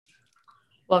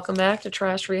Welcome back to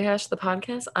Trash Rehash, the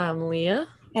podcast. I'm Leah.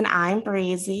 And I'm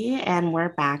Breezy, and we're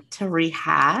back to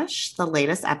rehash the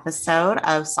latest episode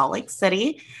of Salt Lake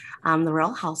City, The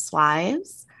Real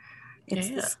Housewives. Yeah. Is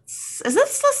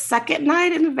this the second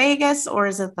night in Vegas, or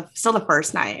is it still the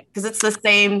first night? Because it's the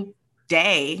same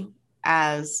day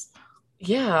as.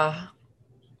 Yeah.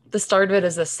 The start of it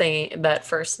is the same that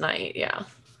first night. Yeah.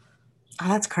 Oh,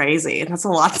 that's crazy. That's a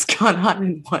lot that's going on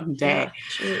in one day.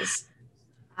 Yeah. Jeez.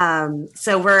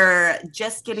 So we're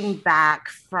just getting back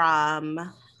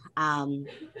from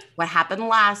what happened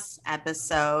last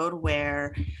episode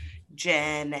where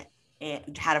Jen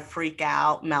had a freak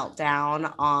out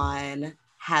meltdown on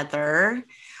Heather.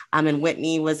 And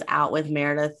Whitney was out with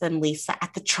Meredith and Lisa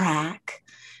at the track.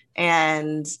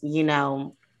 And,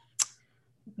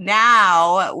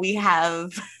 now we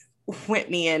have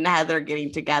Whitney and Heather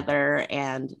getting together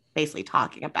and basically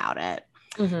talking about it.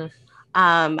 Mm-hmm.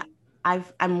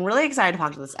 I'm really excited to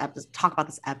talk about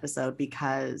this episode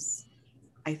because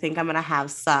I think I'm going to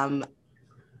have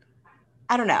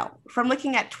I don't know, from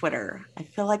looking at Twitter, I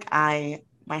feel like I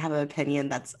might have an opinion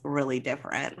that's really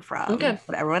different from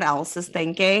what everyone else is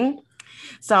thinking.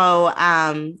 So,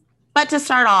 but to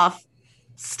start off,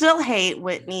 still hate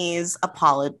Whitney's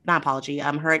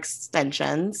her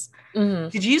extensions. Mm-hmm.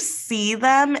 Did you see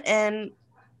them in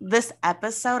this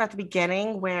episode at the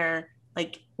beginning where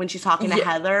like when she's talking to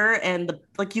Heather and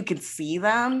you can see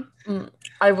them?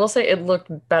 I will say it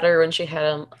looked better when she had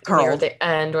them curled near the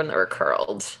end when they were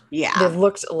curled. Yeah. They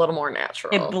looked a little more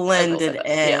natural. It blended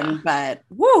in, but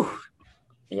woo.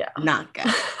 Yeah. Not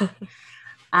good.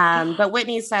 But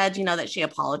Whitney said, that she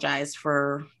apologized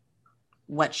for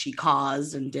what she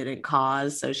caused and didn't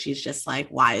cause. So she's just like,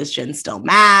 why is Jen still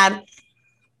mad?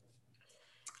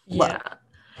 Yeah. Look,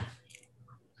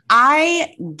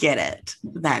 I get it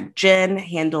that Jen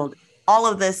handled all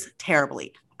of this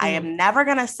terribly. I am never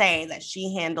going to say that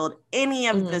she handled any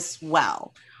of this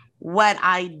well. What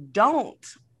I don't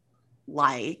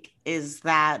like is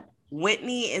that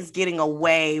Whitney is getting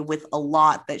away with a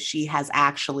lot that she has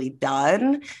actually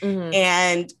done.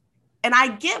 And I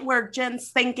get where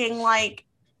Jen's thinking like,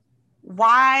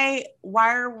 why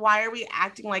are we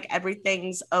acting like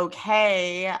everything's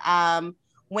okay?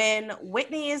 When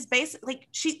Whitney is basically,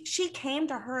 she came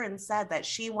to her and said that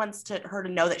she wants her to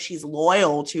know that she's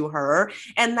loyal to her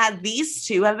and that these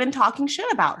two have been talking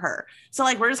shit about her. So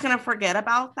like, we're just going to forget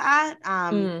about that.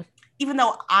 Even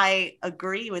though I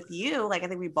agree with you, like, I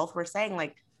think we both were saying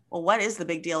like, well, what is the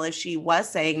big deal if she was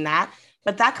saying that?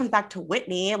 But that comes back to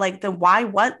Whitney. Like, then why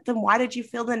did you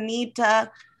feel the need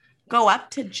to go up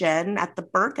to Jen at the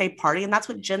birthday party? And that's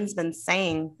what Jen's been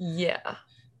saying. Yeah.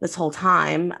 This whole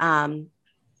time.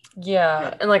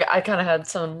 Yeah, and like I kind of had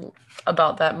some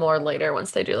about that more later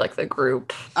once they do like the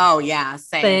group. Oh yeah,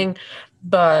 same thing,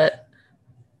 but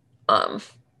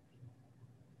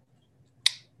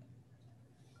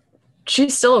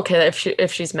she's still okay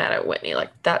if she's mad at Whitney.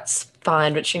 Like that's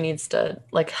fine, but she needs to,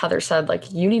 like Heather said,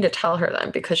 like you need to tell her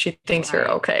then because she thinks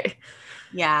you're okay.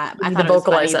 Yeah, I need to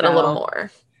vocalize that a little more.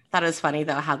 Thought it was funny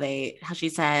though how she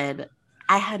said,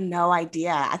 I had no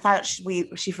idea. I thought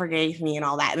she forgave me and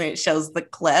all that. And it shows the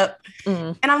clip.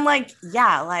 And I'm like,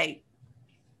 yeah, like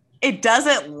it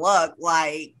doesn't look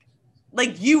like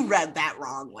you read that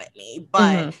wrong, Whitney.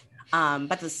 But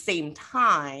at the same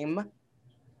time,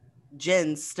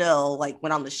 Jen still like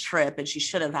went on this trip and she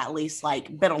should have at least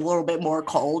like been a little bit more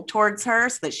cold towards her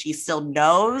so that she still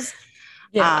knows.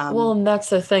 Yeah. Well, and that's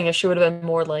the thing. If she would have been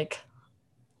more like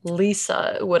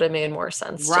Lisa, it would have made more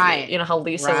sense to me. You know how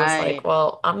Lisa was like,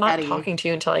 well, I'm not talking to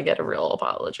you until I get a real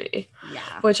apology.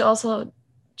 Yeah. Which also,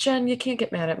 Jen, you can't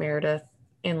get mad at Meredith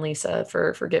and Lisa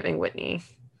for forgiving Whitney.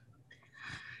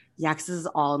 Yeah, because this is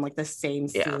all in like the same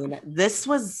scene. This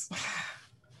was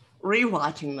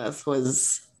rewatching this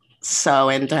was so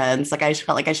intense. Like I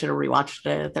felt like I should have rewatched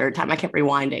it a third time. I kept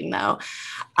rewinding though.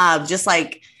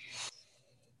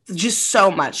 Just so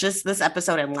much. Just this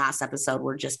episode and last episode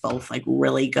were just both like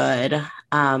really good.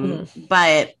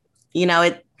 But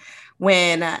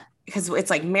because it's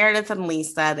like Meredith and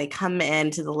Lisa, they come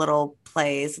into the little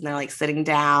place and they're like sitting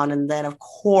down, and then of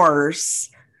course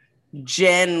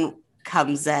Jen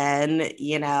comes in,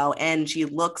 and she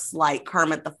looks like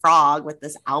Kermit the Frog with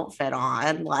this outfit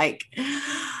on. Like,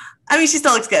 I mean, she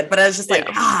still looks good, but I was just like,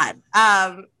 God.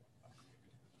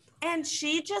 And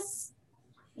she just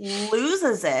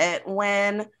loses it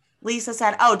when Lisa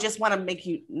said, oh, just want to make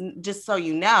you, just so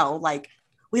you know, like,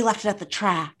 we left it at the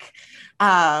track.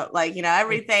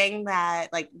 Everything that,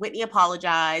 like, Whitney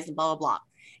apologized and blah, blah,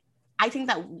 blah. I think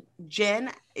that Jen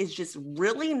is just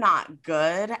really not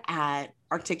good at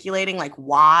articulating like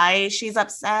why she's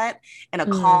upset in a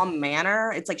calm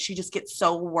manner. It's like she just gets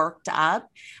so worked up.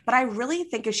 But I really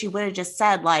think if she would have just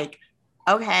said like,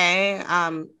 okay,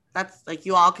 that's like,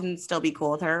 you all can still be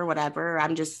cool with her or whatever.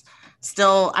 I'm just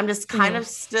kind of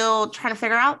still trying to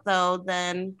figure out though,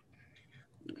 then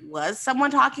was someone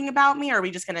talking about me, or are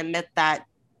we just going to admit that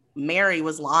Mary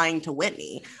was lying to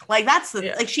Whitney? Like that's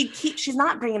the like she's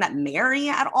not bringing up Mary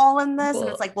at all in this, and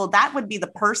it's like, well, that would be the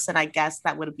person, I guess,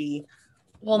 that would be.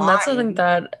 Well, and that's the thing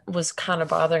that was kind of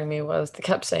bothering me, was they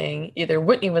kept saying either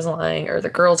Whitney was lying or the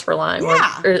girls were lying.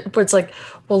 But it's like,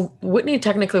 well, Whitney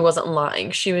technically wasn't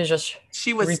lying. She was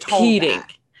repeating.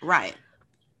 Right.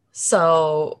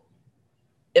 So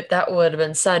if that would have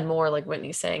been said more like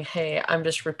Whitney saying, hey, I'm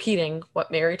just repeating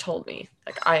what Mary told me.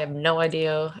 Like, I have no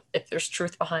idea if there's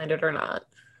truth behind it or not.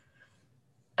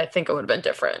 I think it would have been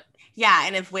different. Yeah.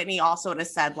 And if Whitney also would have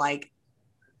said like,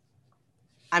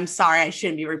 I'm sorry, I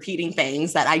shouldn't be repeating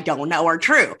things that I don't know are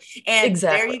true. And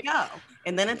there you go.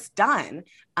 And then it's done.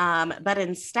 But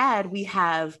instead we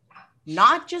have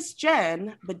not just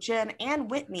Jen, but Jen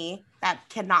and Whitney that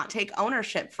cannot take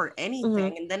ownership for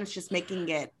anything. And then it's just making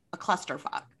it a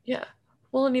clusterfuck. Yeah.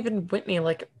 Well, and even Whitney,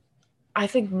 like, I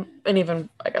think, and even,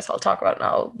 I guess I'll talk about it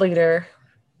now later,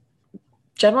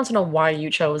 Jen wants to know why you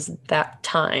chose that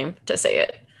time to say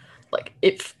it. Like,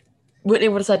 if Whitney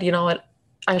would have said, you know what,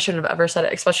 I shouldn't have ever said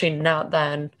it, especially not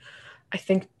then, I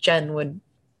think Jen would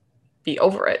be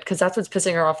over it, because that's what's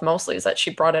pissing her off mostly, is that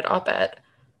she brought it up at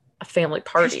a family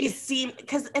party.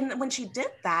 And when she did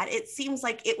that, it seems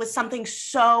like it was something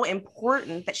so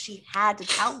important that she had to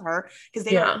tell her, because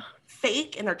they are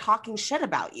fake and they're talking shit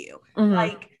about you.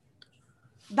 Like,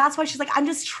 that's why she's like, I'm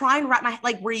just trying to wrap my,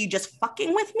 like, were you just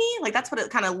fucking with me? Like, that's what it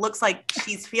kind of looks like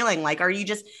she's feeling. Like, are you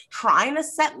just trying to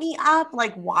set me up?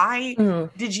 Like, why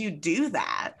did you do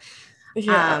that?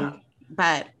 Yeah.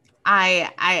 But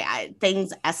I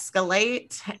things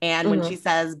escalate, and when she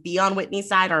says be on Whitney's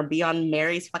side or be on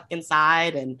Mary's fucking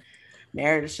side, and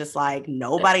Mary's just like,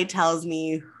 nobody tells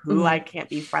me who I can't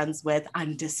be friends with.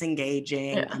 I'm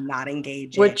disengaging. I'm not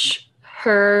engaging. Which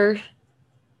her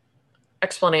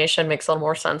explanation makes a little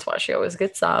more sense why she always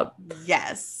gets up.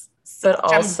 Yes. But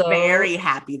also, I'm very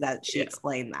happy that she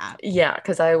explained that. Yeah,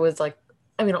 because I was like,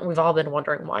 I mean, we've all been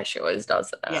wondering why she always does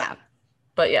that. Yeah.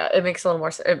 But yeah, it makes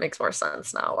more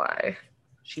sense now why.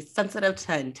 She's sensitive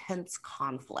to intense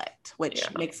conflict, which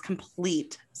makes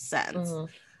complete sense.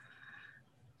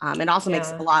 It also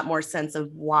makes a lot more sense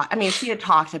of why. I mean, she had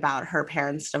talked about her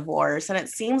parents' divorce, and it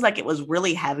seems like it was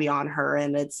really heavy on her,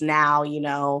 and it's now, you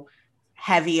know,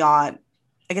 heavy on,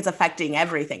 like, it's affecting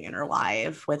everything in her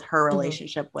life with her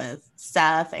relationship with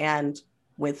Seth and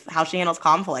with how she handles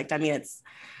conflict. I mean,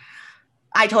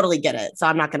 I totally get it. So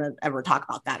I'm not going to ever talk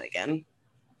about that again.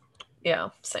 Yeah,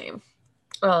 same.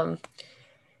 And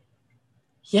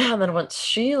then once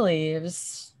she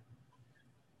leaves,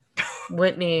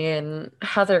 Whitney and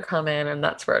Heather come in, and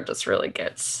that's where it just really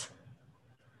gets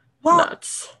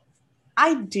nuts.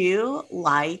 I do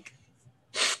like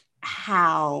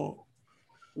how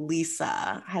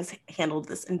Lisa has handled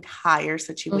this entire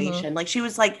situation. Like, she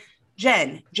was like,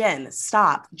 Jen,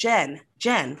 stop. Jen,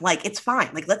 like, it's fine.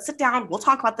 Like, let's sit down. We'll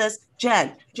talk about this.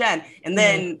 Jen. And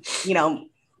then, you know,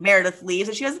 Meredith leaves,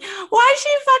 and she goes, why is she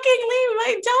fucking leaving?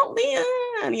 Like, don't leave.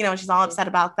 And, you know, she's all upset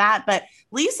about that. But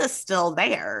Lisa's still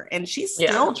there, and she's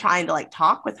still trying to, like,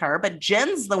 talk with her. But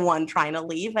Jen's the one trying to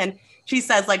leave. And she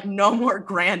says, like, no more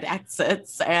grand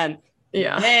exits. And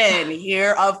then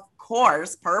here, of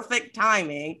course, perfect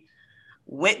timing,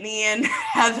 Whitney and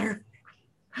Heather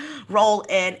roll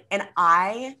in, and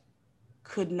I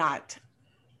could not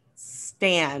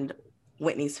stand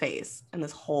Whitney's face in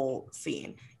this whole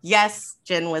scene. Yes,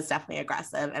 Jen was definitely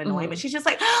aggressive and annoying, but she's just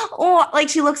like, oh, like,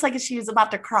 she looks like she's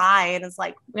about to cry, and it's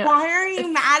like, why are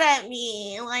you mad at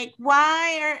me? Like,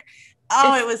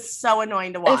 it was so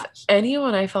annoying to watch. If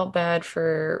anyone, I felt bad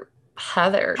for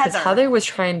Heather, because Heather was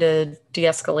trying to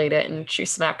de-escalate it, and she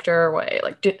smacked her away,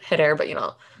 like, didn't hit her, but, you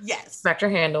know, smacked her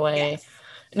hand away.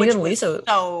 And which even Lisa was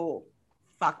so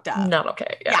fucked up. Not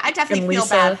okay. Yeah, I definitely feel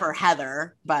bad for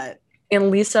Heather, but.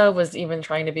 And Lisa was even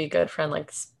trying to be a good friend,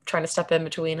 like, trying to step in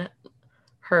between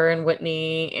her and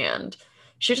Whitney, and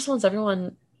she just wants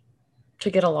everyone to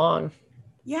get along.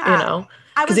 Yeah. You know?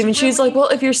 Because even she's like, well,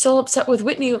 if you're still upset with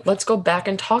Whitney, let's go back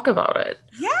and talk about it.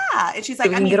 Yeah. And she's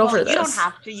like, I mean, get over this. You don't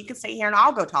have to. You can stay here and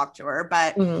I'll go talk to her.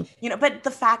 But, you know, but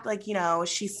the fact, like, you know,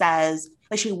 she says,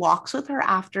 like, she walks with her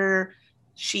after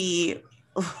she,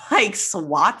 like,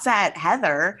 swats at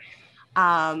Heather.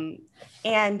 And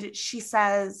she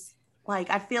says, like,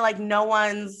 I feel like no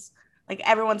one's like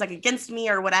everyone's like against me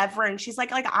or whatever. And she's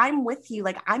like I'm with you.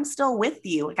 Like I'm still with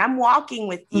you. Like I'm walking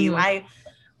with you. Mm-hmm. I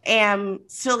am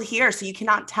still here. So you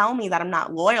cannot tell me that I'm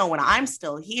not loyal when I'm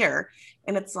still here.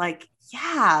 And it's like,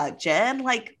 yeah, Jen,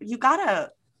 like you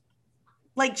gotta,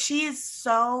 like she is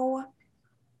so,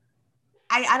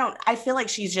 I feel like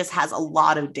she just has a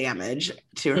lot of damage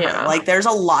to her. Yeah. Like there's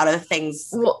a lot of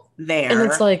things there. And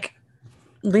it's like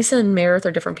Lisa and Meredith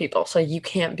are different people. So you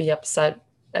can't be upset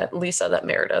at Lisa that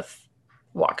Meredith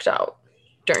walked out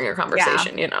during your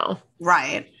conversation, you know?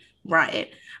 Right.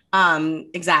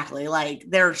 Exactly. Like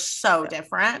they're so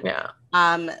different. Yeah.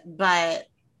 But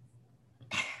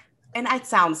and it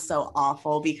sounds so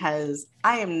awful because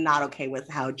I am not okay with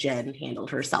how Jen handled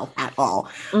herself at all.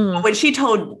 Mm-hmm. When she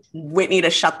told Whitney to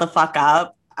shut the fuck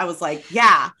up, I was like,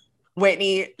 yeah,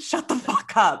 Whitney, shut the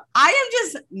fuck up. I am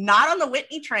just not on the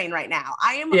Whitney train right now.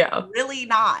 I am really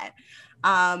not.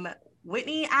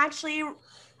 Whitney actually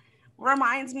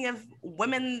reminds me of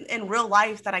women in real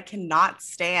life that I cannot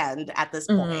stand at this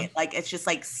point. Like it's just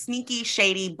like sneaky,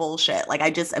 shady bullshit. Like I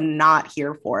just am not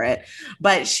here for it.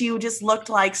 But she just looked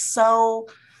like so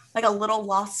like a little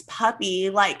lost puppy,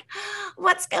 like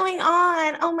what's going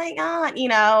on? Oh my God, you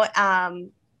know.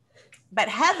 But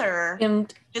Heather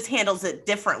just handles it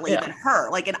differently than her.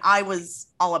 Like, and I was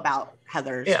all about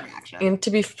Heather's reaction. And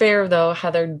to be fair though,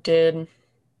 Heather did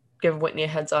give Whitney a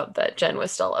heads up that Jen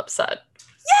was still upset.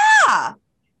 Yeah,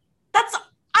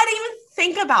 I didn't even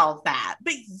think about that,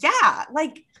 but yeah,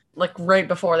 like right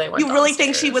before they went. You really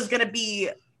think she was gonna be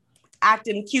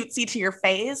acting cutesy to your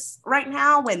face right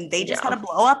now when they just had a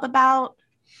blow up about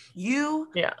you?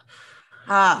 Yeah.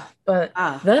 But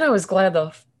then I was glad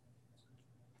though.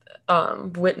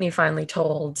 Whitney finally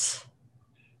told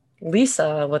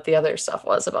Lisa what the other stuff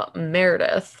was about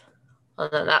Meredith,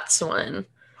 and then that's when,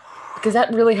 because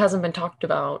that really hasn't been talked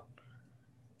about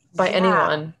by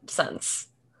anyone since.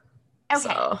 Okay.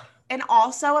 So. And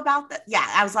also about that,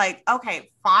 I was like,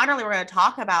 okay, finally we're going to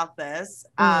talk about this.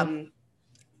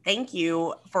 Thank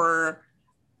you for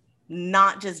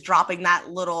not just dropping that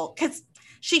little, because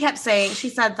she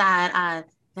said that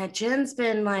that Jen's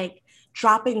been like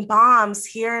dropping bombs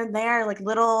here and there, like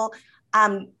little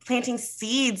planting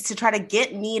seeds to try to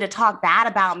get me to talk bad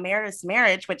about Meredith's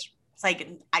marriage, which it's like,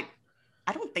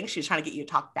 I don't think she was trying to get you to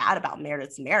talk bad about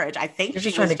Meredith's marriage. I think she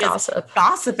was trying to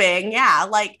gossiping. Yeah.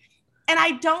 Like, and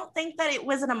I don't think that it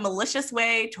was in a malicious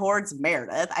way towards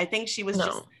Meredith. I think she was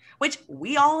just, which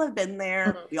we all have been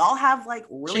there. We all have like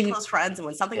really close friends. And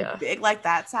when something big like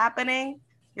that's happening,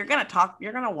 you're going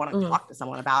to want to talk to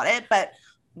someone about it. But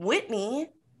Whitney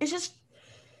is just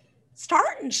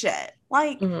starting shit.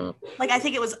 Like, like I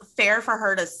think it was fair for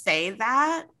her to say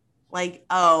that. Like,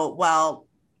 oh, well,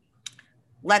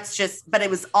 but it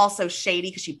was also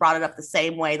shady because she brought it up the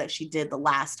same way that she did the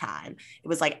last time. It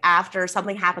was like after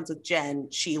something happens with Jen,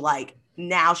 she like,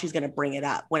 now she's going to bring it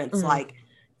up when it's like,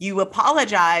 you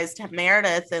apologized to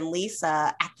Meredith and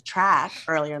Lisa at the track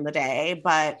earlier in the day,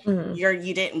 but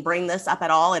you didn't bring this up at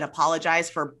all and apologize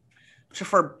for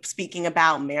speaking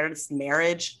about Meredith's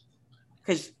marriage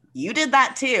because you did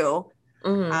that too.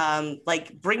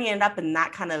 Like bringing it up in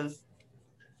that kind of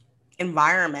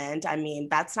environment, I mean,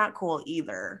 that's not cool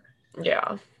either.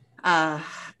 Yeah.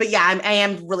 But yeah, I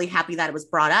am really happy that it was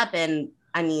brought up. And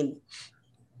I mean,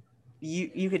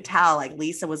 you could tell like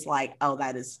Lisa was like, oh,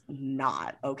 that is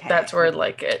not okay. That's where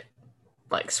like it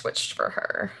like switched for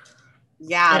her.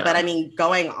 Yeah. But I mean,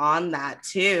 going on that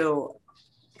too,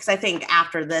 because I think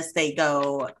after this, they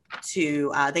go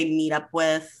to, they meet up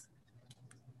with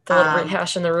the little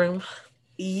rehash in the room.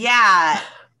 Yeah.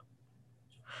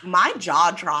 My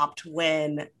jaw dropped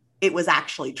when it was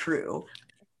actually true.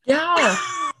 Yeah.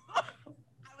 I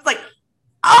was like,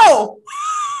 oh,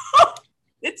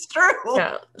 it's true.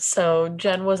 Yeah. So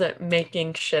Jen wasn't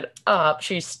making shit up.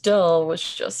 She still was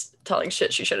just telling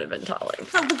shit she shouldn't have been telling.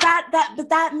 So but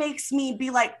that makes me be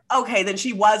like, okay, then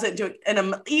she wasn't doing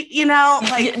you know,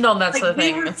 like no, that's like, the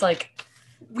thing. It's like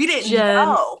we didn't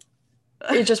know.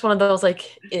 It's just one of those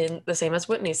like in the same as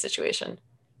Whitney's situation.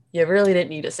 You really didn't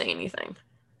need to say anything.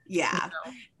 Yeah.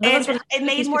 You know? And it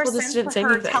made more sense for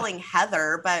her telling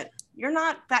Heather, but you're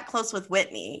not that close with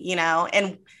Whitney, you know?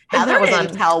 And Heather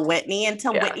didn't tell Whitney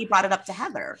until Whitney brought it up to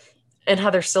Heather. And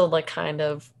Heather still like kind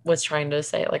of was trying to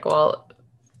say like, well,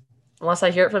 unless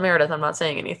I hear it from Meredith, I'm not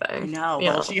saying anything. No,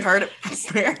 well, she heard it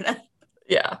from Meredith.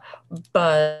 Yeah.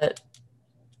 But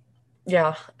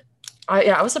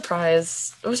I was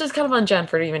surprised. It was just kind of on Jen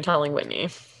for even telling Whitney.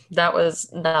 That was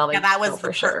that was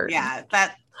for sure. Yeah.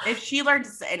 That if she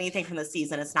learns anything from the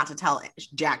season, it's not to tell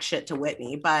jack shit to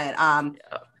Whitney. But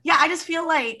I just feel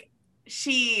like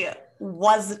she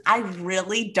I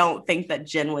really don't think that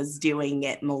Jen was doing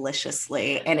it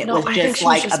maliciously, and it No, was I think just she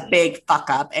was like just a big fuck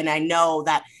up. And I know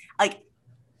that, like,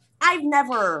 I've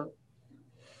never,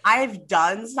 I've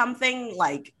done something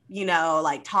like,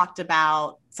 like talked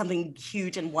about something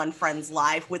huge in one friend's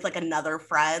life with like another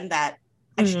friend that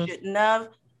I shouldn't have,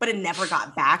 but it never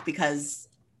got back because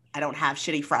I don't have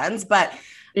shitty friends. But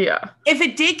yeah. if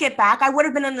it did get back, I would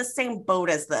have been in the same boat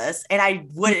as this, and I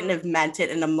wouldn't have meant it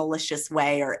in a malicious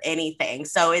way or anything.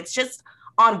 So it's just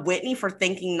on Whitney for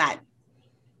thinking that,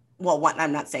 well,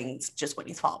 I'm not saying it's just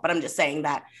Whitney's fault, but I'm just saying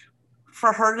that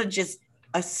for her to just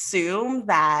assume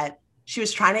that she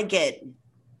was trying to get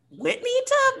Whitney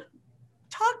to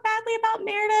talk badly about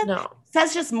Meredith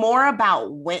says just more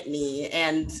about Whitney.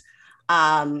 And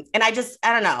I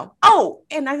don't know. Oh,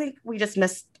 and I think we just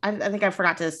missed, I think I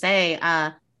forgot to say,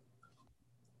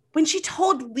 when she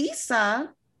told Lisa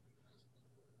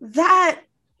that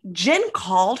Jen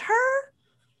called her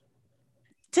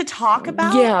to talk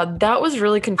about. Yeah, that was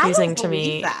really confusing to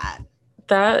me.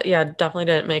 That, yeah, definitely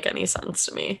didn't make any sense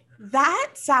to me.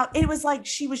 It was like,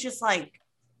 she was just like,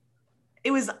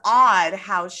 it was odd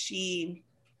how she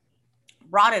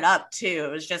brought it up too.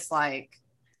 It was just like,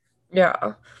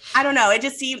 yeah, I don't know. It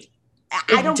just seemed,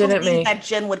 I don't believe that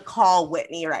Jen would call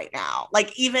Whitney right now.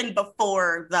 Like even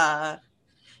before yeah,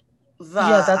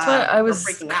 that's why I was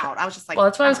freaking out. I was just like, well,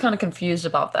 that's why I was kind of confused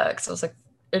about that, because I was like,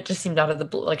 it just seemed out of the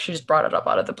blue. Like she just brought it up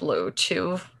out of the blue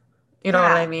too. You know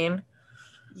what I mean?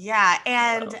 Yeah,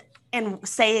 and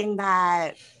saying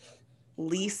that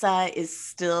Lisa is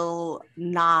still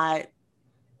not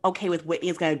okay with Whitney,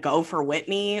 is going to go for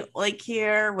Whitney like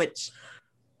here, which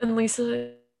and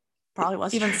Lisa probably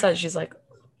was even said she's like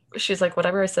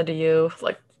whatever I said to you,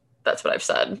 like that's what I've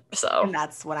said. So and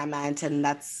that's what I meant, and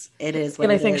it is what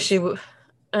and I it think is.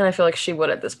 and I feel like she would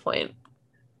at this point.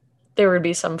 There would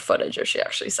be some footage if she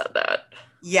actually said that.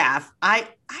 Yeah, I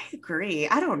agree.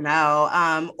 I don't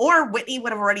know. Or Whitney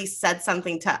would have already said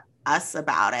something to us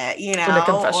about it, In the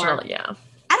confessional, yeah.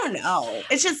 I don't know.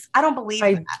 It's just I don't believe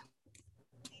that.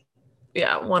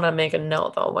 Yeah, want to make a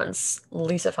note though. Once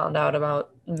Lisa found out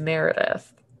about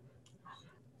Meredith,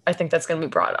 I think that's going to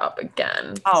be brought up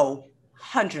again. Oh,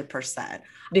 100%.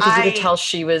 Because you could tell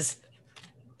she was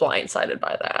blindsided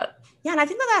by that. Yeah, and I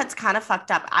think that's kind of fucked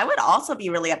up. I would also be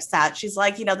really upset. She's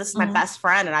like, this is my best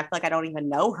friend, and I feel like I don't even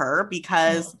know her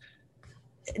because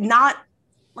not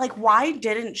like, why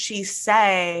didn't she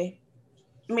say,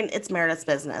 I mean, it's Meredith's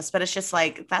business, but it's just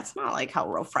like, that's not like how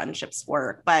real friendships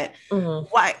work. But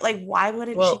why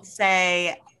wouldn't she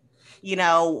say,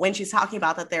 when she's talking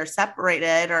about that they're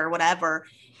separated or whatever?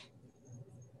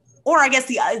 Or I guess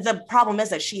the problem is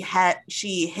that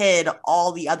she hid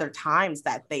all the other times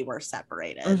that they were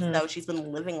separated. So she's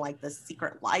been living like this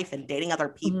secret life and dating other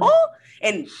people,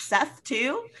 and Seth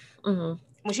too. When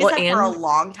she said for a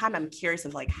long time, I'm curious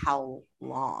of like how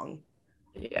long.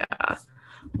 Yeah.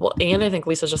 Well, and I think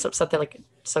Lisa's just upset that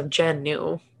so Jen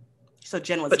knew. So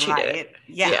Jen was right.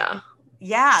 Yeah.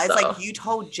 It's like you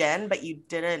told Jen, but you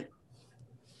didn't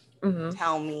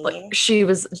tell me. Like Lisa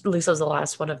was the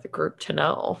last one of the group to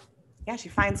know. Yeah, she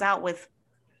finds out with.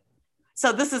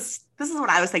 So this is what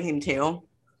I was thinking too.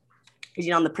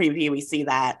 Because on the preview we see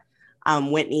that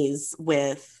Whitney's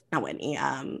with not Whitney,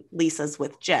 Lisa's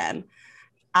with Jen.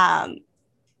 I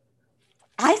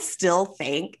still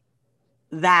think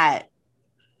that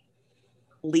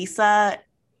Lisa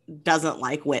doesn't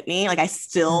like Whitney. Like I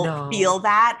still feel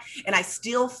that, and I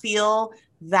still feel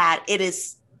that it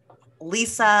is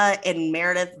Lisa and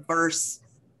Meredith versus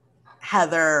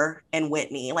Heather and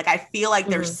Whitney. Like I feel like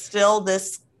there's still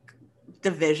this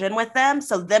division with them.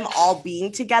 So them all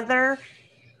being together,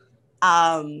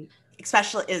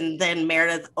 especially and then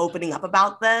Meredith opening up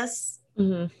about this.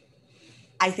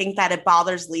 I think that it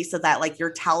bothers Lisa that like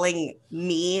you're telling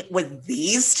me with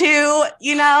these two,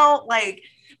 like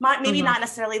maybe not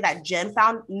necessarily that Jen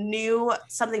knew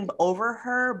something over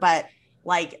her, but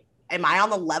like, am I on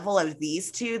the level of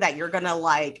these two that you're gonna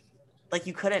like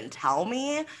you couldn't tell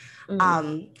me?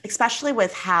 Especially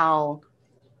with how,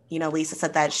 Lisa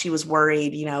said that she was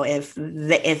worried,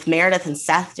 if Meredith and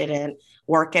Seth didn't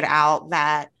work it out,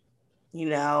 that,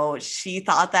 she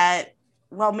thought that,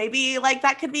 well, maybe like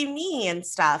that could be me and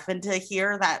stuff. And to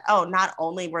hear that, oh, not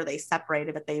only were they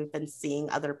separated, but they've been seeing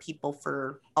other people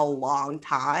for a long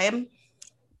time.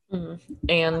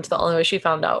 And the only way she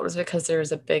found out was because there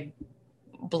was a big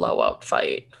blowout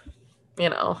fight,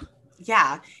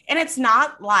 Yeah. And it's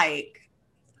not like,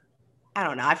 I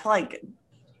don't know. I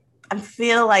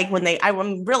feel like I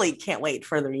really can't wait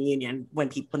for the reunion when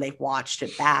they've watched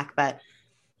it back. But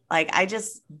like, I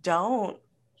just don't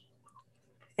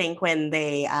think when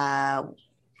they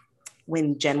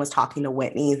when Jen was talking to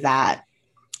Whitney that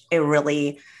it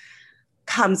really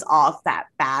comes off that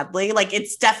badly. Like,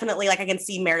 it's definitely like I can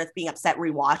see Meredith being upset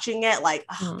rewatching it, like,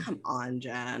 oh, come on,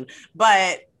 Jen.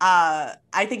 But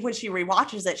I think when she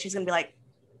rewatches it, she's gonna be like,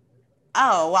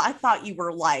 oh, well, I thought you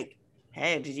were like,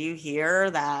 hey, did you hear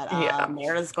that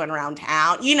Meredith's going around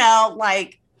town? You know,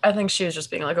 like, I think she was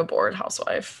just being like a bored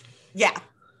housewife. Yeah,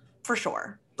 for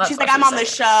sure. That's she's like, I'm on the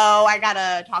show. I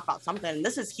gotta talk about something.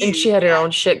 This is huge. And she had her own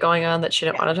shit going on that she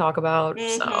didn't want to talk about.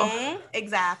 So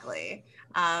exactly.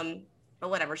 But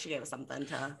whatever, she gave us something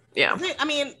to. Yeah. I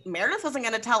mean, Meredith wasn't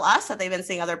going to tell us that they've been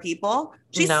seeing other people.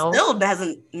 She still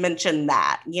hasn't mentioned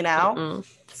that, you know?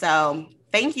 So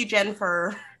thank you, Jen,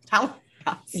 for telling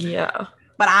us. Yeah.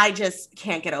 But I just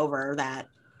can't get over that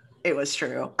it was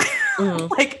true.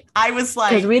 Like, I was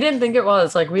like, because we didn't think it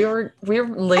was. Like, we were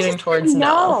leaning towards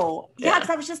no. Yeah,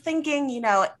 because I was just thinking, you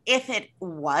know, if it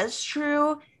was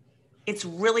true, it's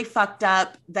really fucked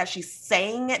up that she's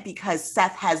saying it because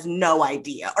Seth has no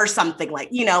idea or something, like,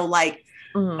 you know, like,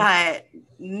 but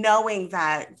knowing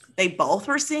that they both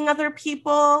were seeing other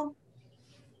people,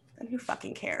 then who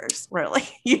fucking cares, really?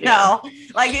 You know,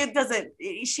 like, it doesn't,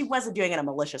 she wasn't doing it in a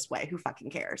malicious way. Who fucking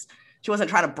cares? She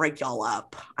wasn't trying to break y'all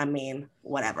up. I mean,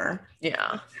 whatever.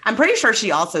 Yeah. I'm pretty sure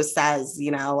she also says, you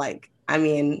know, like, I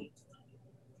mean,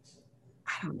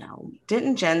 I don't know.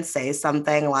 Didn't Jen say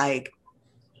something like,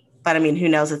 but I mean, who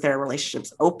knows if their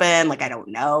relationship's open? Like, I don't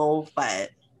know,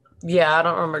 but. Yeah, I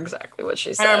don't remember exactly what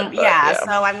she said.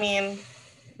 So I mean,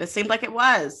 it seemed like it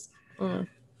was. But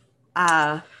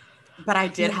I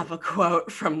did have a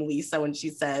quote from Lisa when she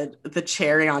said, the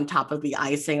cherry on top of the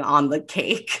icing on the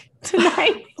cake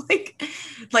tonight.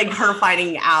 like her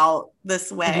finding out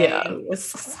this way. Yeah. It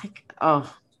was just like,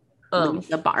 oh,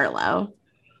 Lisa Barlow.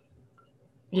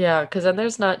 Yeah, because then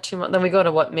there's not too much. Then we go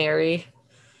to Mary.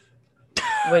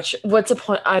 What's the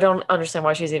point? I don't understand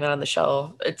why she's even on the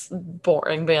show. It's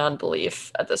boring beyond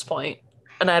belief at this point.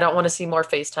 And I don't want to see more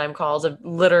FaceTime calls of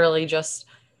literally just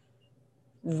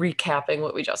recapping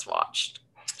what we just watched.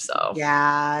 So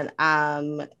yeah,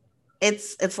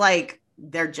 it's like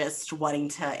they're just wanting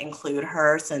to include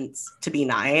her to be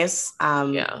nice.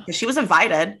 Because she was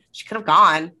invited, she could have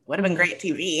gone. Would have been great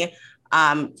TV.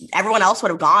 Everyone else would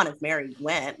have gone if Mary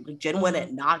went. Jen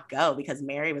wouldn't not go because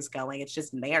Mary was going. It's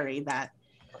just Mary that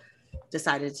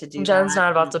decided to do. Jen's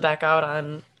not about to back out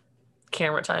on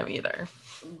camera time either.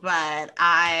 But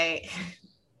I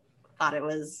thought it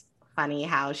was funny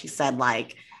how she said,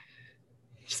 like,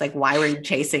 she's like, why were you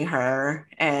chasing her?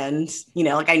 And, you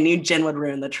know, like, I knew Jen would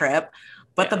ruin the trip.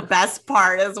 But the best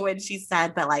part is when she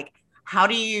said, but like, why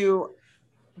do you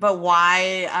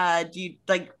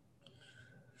like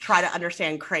try to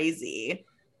understand crazy?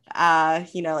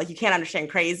 You know, like, you can't understand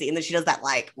crazy. And then she does that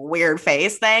like weird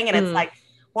face thing. And it's like,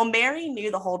 well, Mary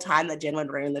knew the whole time that Jen would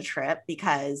ruin the trip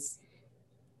because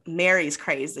Mary's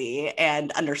crazy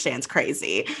and understands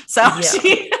crazy. So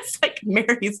she's like,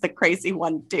 Mary's the crazy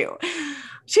one too.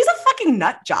 She's a fucking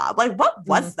nut job. Like, what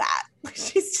was that?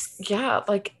 She's just...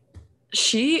 like,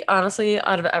 she honestly,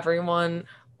 out of everyone,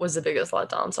 was the biggest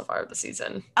letdown so far of the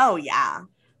season. Oh yeah.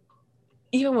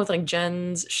 Even with like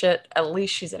Jen's shit, at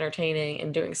least she's entertaining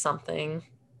and doing something.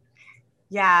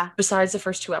 Yeah. Besides the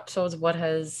first 2 episodes, what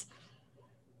has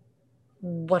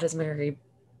Mary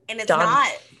and it's done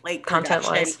not like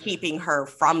content-wise keeping her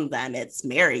from them, it's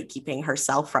Mary keeping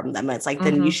herself from them. It's like,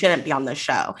 then you shouldn't be on the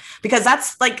show, because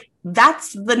that's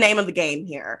the name of the game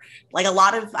here. Like, a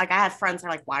lot of, like, I have friends that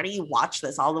are like, why do you watch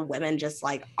this? All the women just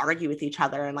like argue with each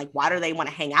other, and like, why do they want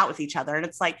to hang out with each other? And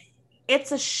it's like,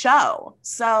 it's a show,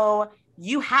 so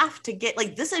you have to get,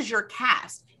 like, this is your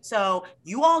cast, so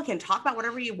you all can talk about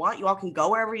whatever you want, you all can go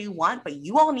wherever you want, but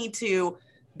you all need to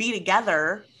be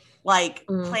together, like,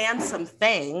 plan some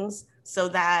things so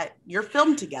that you're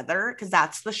filmed together, because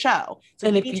that's the show. So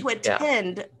you need to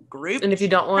attend group. And if you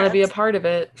don't want to be a part of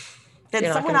it,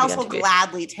 then someone else will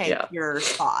gladly take your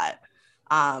spot.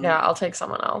 I'll take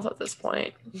someone else at this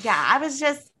point. Yeah, I was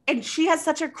just, and she has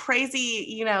such a crazy,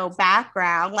 you know,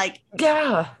 background. Like,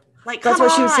 like, that's why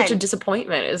she was such a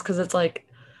disappointment, is because it's like,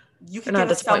 you can not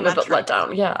disappointment, but let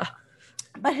down. Yeah.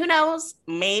 But who knows?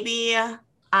 Maybe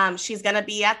she's gonna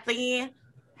be at the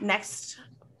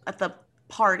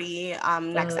party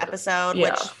next episode,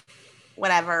 which,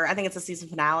 whatever, I think it's a season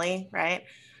finale, right?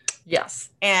 Yes.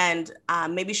 And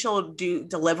maybe she'll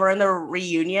deliver in the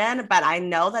reunion, but I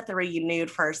know that they're renewed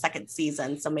for a second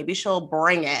season, so maybe she'll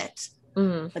bring it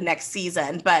the next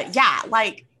season. But yeah,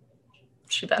 like,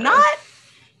 she better.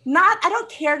 Not I don't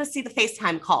care to see the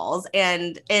FaceTime calls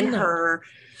and in her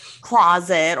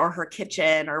closet or her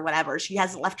kitchen or whatever. She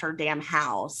hasn't left her damn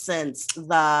house since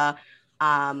the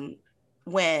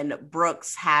when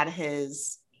Brooks had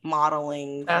his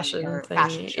modeling Fashion or thing.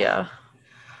 fashion show. Yeah.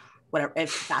 Whatever,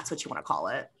 if that's what you want to call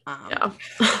it. Yeah.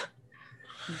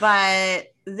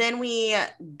 But then we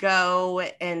go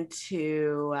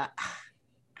into,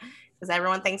 because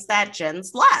everyone thinks that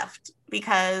Jen's left,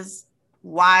 because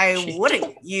why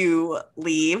wouldn't you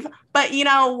leave? But you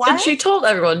know what? And she told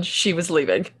everyone she was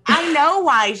leaving. I know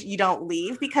why you don't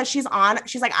leave, because she's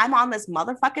like, I'm on this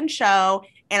motherfucking show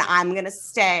and I'm going to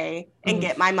stay and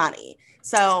get my money.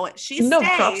 So she stays. No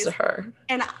props to her.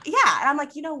 And yeah, and I'm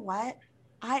like, you know what?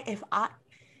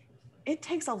 It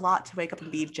takes a lot to wake up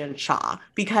and be Jen Shah,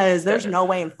 because there's no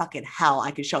way in fucking hell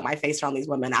I could show my face around these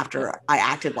women after I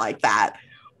acted like that.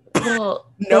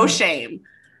 Well, no shame.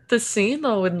 The scene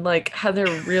though, when like Heather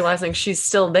realizing she's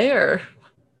still there,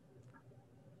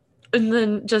 and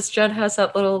then just Jen has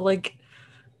that little like,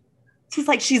 she's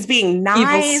like, she's being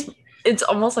nice. It's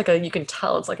almost like you can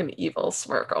tell it's like an evil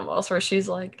smirk almost, where she's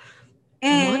like,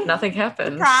 what? Nothing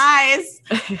happened. Surprise.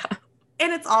 Yeah.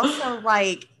 And it's also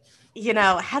like, you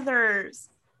know, Heather,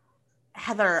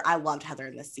 I loved Heather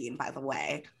in this scene, by the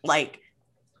way. Like,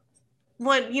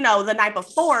 when, you know, the night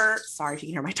before, sorry if you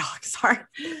can hear my dog, sorry.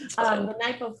 The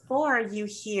night before, you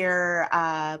hear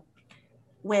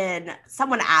when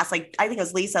someone asked, like, I think it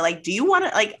was Lisa, like, do you want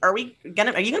to, like, are you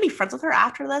gonna be friends with her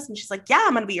after this? And she's like, yeah,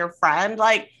 I'm gonna be your friend.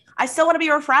 Like, I still want to be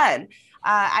your friend.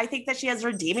 I think that she has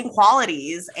redeeming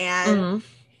qualities, and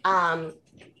and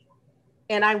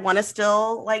I want to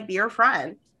still like be your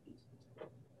friend.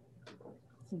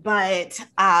 But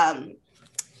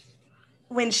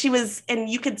when she was, and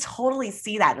you could totally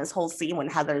see that in this whole scene when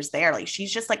Heather's there, like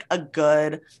she's just like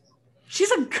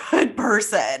she's a good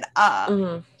person.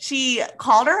 She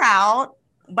called her out,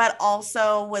 but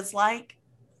also was like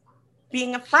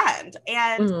being a friend.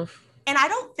 And and I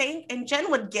don't think, and Jen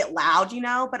would get loud, you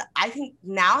know, but I think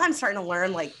now I'm starting to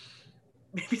learn, like,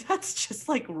 maybe that's just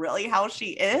like really how she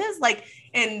is. Like,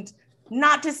 and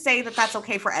not to say that that's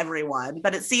okay for everyone,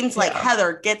 but it seems like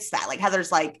Heather gets that. Like,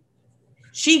 Heather's like,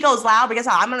 she goes loud because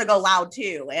I'm going to go loud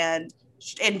too. And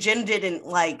Jen didn't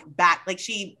like back. Like,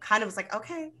 she kind of was like,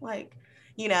 okay, like,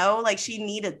 you know, like she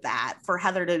needed that for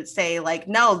Heather to say like,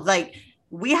 no, like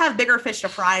we have bigger fish to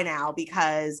fry now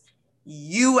because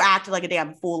you acted like a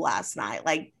damn fool last night.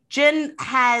 Like, Jen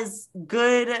has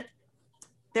good,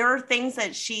 there are things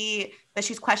that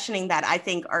she's questioning that I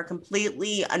think are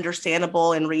completely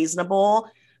understandable and reasonable,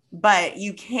 but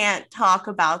you can't talk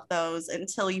about those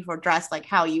until you've addressed like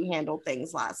how you handled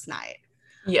things last night.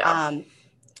 Yeah.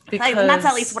 Because and that's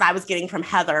at least what I was getting from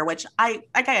Heather, which I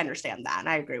understand that and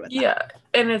I agree with that. Yeah.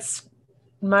 And it's,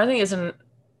 my thing isn't,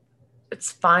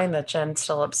 it's fine that Jen's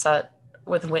still upset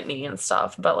with Whitney and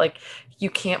stuff, but like you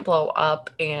can't blow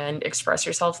up and express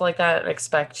yourself like that and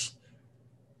expect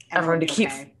everyone to keep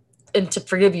and to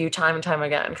forgive you time and time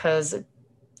again, because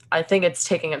I think it's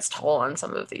taking its toll on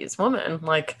some of these women.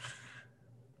 Like,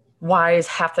 why is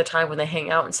half the time when they hang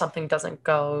out and something doesn't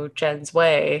go Jen's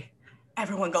way,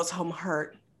 everyone goes home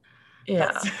hurt?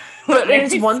 Yeah. But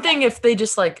it's one thing if they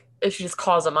just like, if she just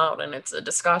calls them out and it's a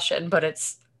discussion, but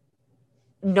it's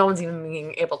no one's even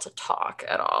being able to talk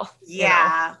at all.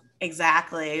 Yeah, you know?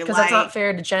 Exactly. Because that's not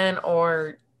fair to Jen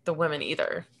or the women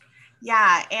either.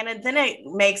 Yeah, and then it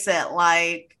makes it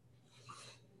like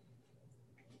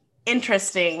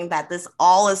interesting that this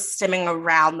all is stemming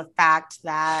around the fact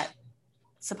that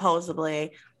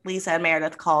supposedly Lisa and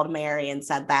Meredith called Mary and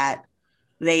said that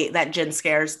that Jen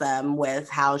scares them with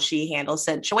how she handles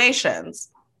situations.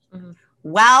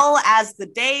 Well, as the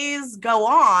days go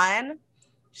on,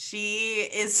 she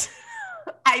is,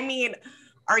 I mean,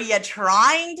 are you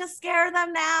trying to scare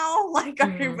them now? Like, are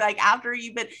you like, after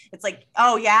you've been, it's like,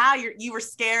 oh yeah, you were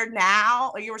scared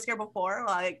now, or you were scared before,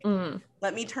 like,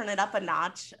 let me turn it up a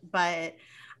notch. But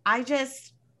I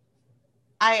just,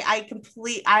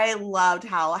 I loved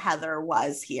how Heather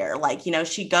was here. Like, you know,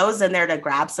 she goes in there to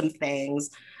grab some things,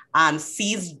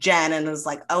 sees Jen and is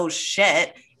like, oh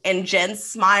shit. And Jen's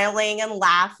smiling and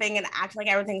laughing and acting like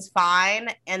everything's fine.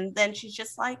 And then she's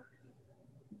just like,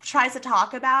 tries to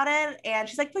talk about it. And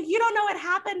she's like, but you don't know what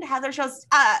happened. Heather shows,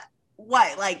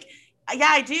 what? Like, yeah,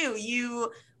 I do.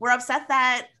 You were upset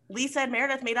that Lisa and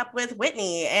Meredith made up with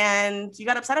Whitney and you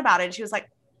got upset about it. And she was like,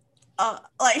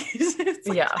 it's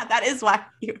like, yeah, that is why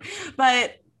you,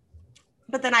 but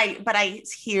then I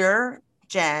hear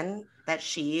Jen that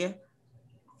she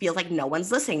feels like no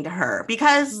one's listening to her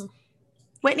because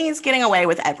Whitney is getting away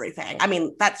with everything. I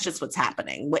mean, that's just what's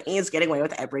happening. Whitney is getting away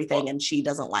with everything, and she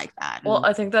doesn't like that. Well,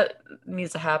 I think that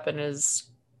needs to happen is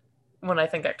when I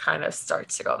think it kind of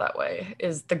starts to go that way,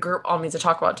 is the group all needs to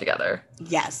talk about together.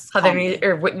 Yes.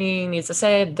 Whitney needs to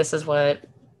say, this is what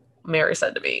Mary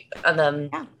said to me, and then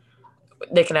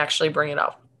they can actually bring it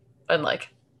up and like.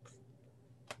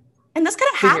 And this could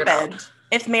have happened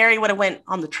if Mary would have went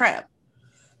on the trip.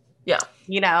 Yeah.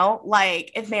 You know,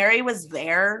 like if Mary was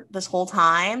there this whole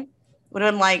time, would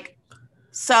have been like,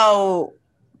 so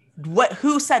what,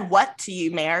 who said what to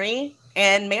you, Mary?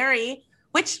 And Mary,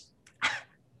 which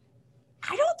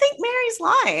I don't think Mary's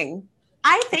lying.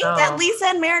 I think that Lisa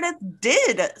and Meredith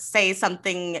did say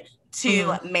something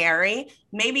to Mary.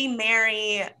 Maybe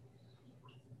Mary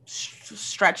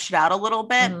stretched it out a little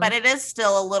bit, but it is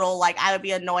still a little like, I would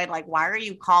be annoyed. Like, why are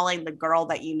you calling the girl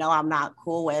that you know I'm not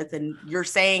cool with? And you're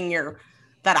saying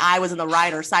that I was in the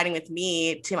right or siding with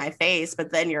me to my face,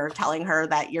 but then you're telling her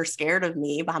that you're scared of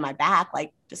me behind my back.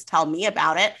 Like, just tell me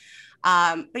about it.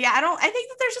 But yeah, I think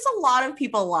that there's just a lot of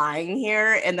people lying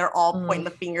here, and they're all pointing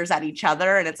the fingers at each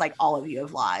other. And it's like, all of you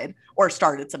have lied or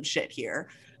started some shit here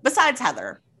besides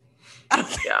Heather. I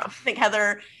think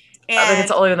Heather. And I think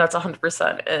it's only when that's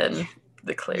 100% in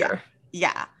the clear.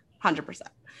 Yeah, 100%.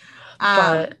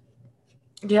 But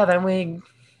yeah, then we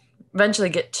eventually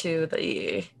get to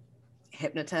the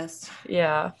hypnotist.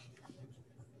 Yeah.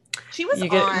 She was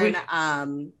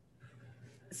on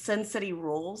Sin City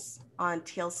Rules on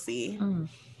TLC.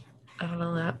 I don't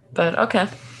know that, but okay.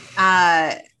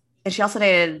 And she also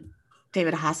dated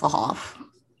David Hasselhoff.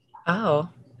 Oh,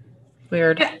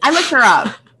 weird. I looked her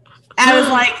up. And I was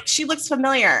like, she looks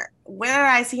familiar. Where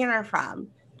have I seen her from?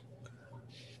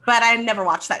 But I never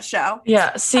watched that show.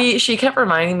 Yeah, see, she kept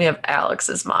reminding me of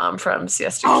Alex's mom from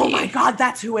Siesta Key. Oh my God,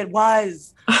 that's who it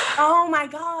was. Oh my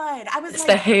God. I was like,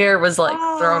 the hair was like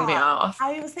throwing me off.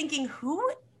 I was thinking,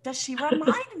 who does she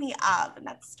remind me of? And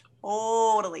that's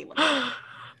totally what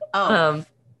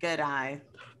good eye.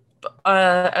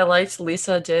 I liked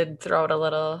Lisa did throw out a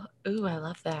little, ooh, I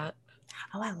love that.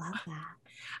 Oh, I love that.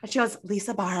 And she was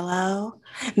Lisa Barlow,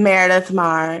 Meredith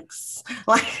Marks.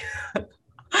 Like,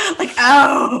 we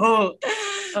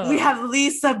have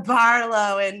Lisa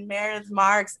Barlow and Meredith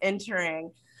Marks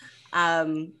entering.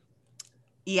 I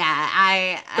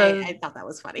thought that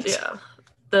was funny. Yeah.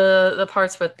 The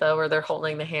parts with where they're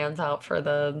holding the hands out for at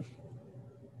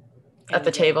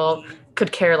the table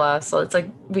could care less. So it's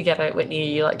like, we get it,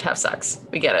 Whitney, you like to have sex.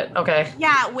 We get it. Okay.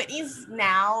 Yeah, Whitney's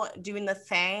now doing the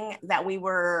thing that we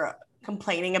were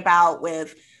complaining about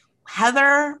with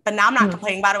Heather, but now I'm not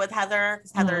complaining about it with Heather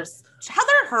because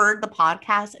Heather heard the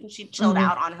podcast and she chilled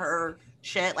out on her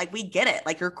shit. Like, we get it.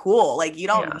 Like, you're cool. Like, you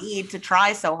don't need to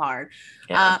try so hard.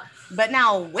 Yeah. But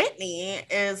now Whitney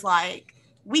is like,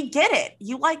 we get it.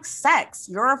 You like sex.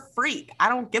 You're a freak. I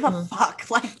don't give a fuck.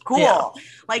 Like, cool. Yeah.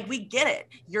 Like, we get it.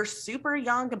 You're super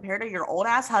young compared to your old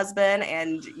ass husband,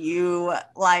 and you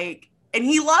like, and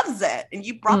he loves it. And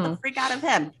you brought the freak out of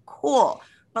him. Cool.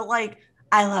 But like,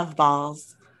 I love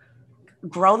balls.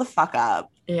 Grow the fuck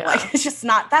up. Yeah. Like, it's just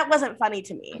not, that wasn't funny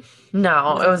to me.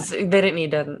 No, it was, they didn't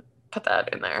need to put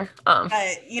that in there. But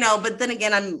then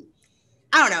again,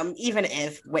 I don't know, even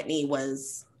if Whitney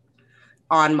was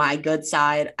on my good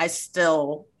side, I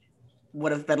still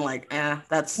would have been like,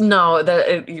 that's. No,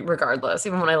 regardless,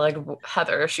 even when I like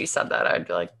Heather, she said that, I'd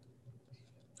be like,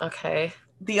 okay.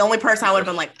 The only person I would have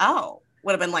been like,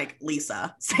 would have been like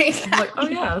Lisa saying that. Like, oh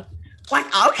yeah. Like,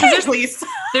 okay, Lisa.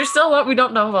 There's still a lot we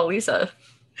don't know about Lisa.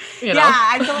 You know? Yeah,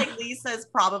 I feel like Lisa's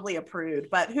probably a prude,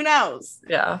 but who knows?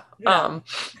 Yeah. But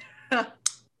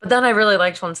then I really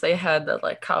liked once they had the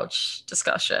like couch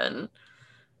discussion.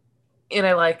 And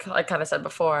I kind of said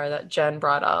before that Jen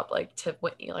brought up like to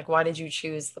Whitney, like, why did you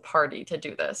choose the party to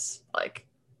do this? Like,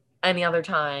 any other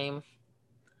time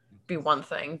be one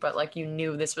thing, but like, you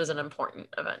knew this was an important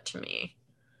event to me.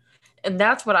 And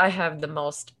that's what I have the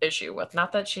most issue with.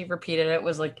 Not that she repeated it,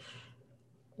 was like,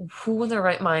 who in their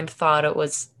right mind thought it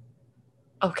was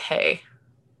okay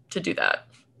to do that?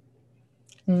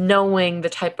 Knowing the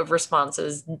type of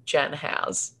responses Jen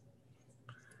has.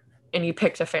 And you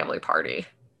picked a family party.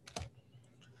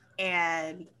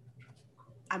 And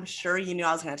I'm sure you knew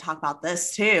I was going to talk about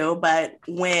this too, but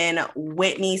when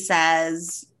Whitney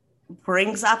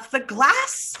brings up the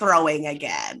glass throwing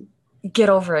again. Get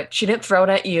over it. She didn't throw it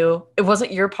at you. It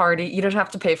wasn't your party. You didn't have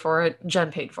to pay for it.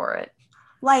 Jen paid for it.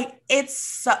 Like,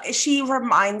 she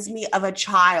reminds me of a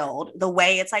child, the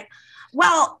way it's like,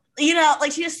 well, you know,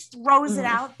 like she just throws it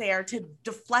out there to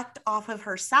deflect off of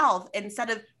herself instead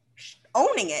of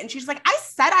owning it. And she's like, I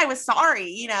said I was sorry,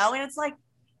 you know? And it's like,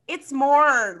 it's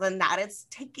more than that. It's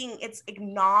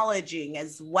acknowledging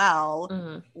as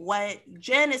well what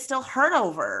Jen is still hurt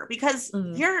over, because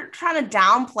you're trying to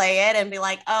downplay it and be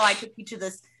like, oh, I took you to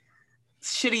this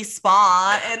shitty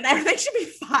spa and everything should be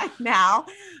fine now.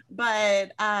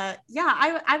 But I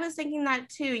was thinking that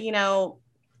too, you know,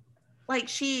 like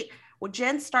she Well,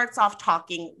 Jen starts off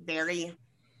talking very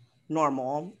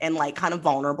normal and like kind of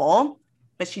vulnerable,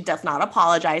 but she does not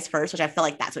apologize first, which I feel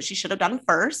like that's what she should have done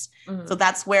first. Mm-hmm. So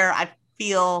that's where I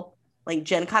feel like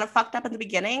Jen kind of fucked up in the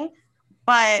beginning.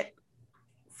 But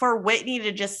for Whitney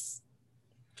to just,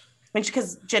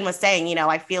 because Jen was saying, you know,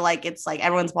 I feel like it's like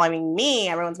everyone's blaming me,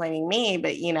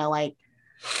 but you know, like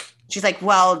she's like,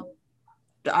 well,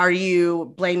 are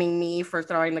you blaming me for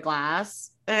throwing the glass?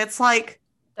 And it's like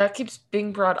that keeps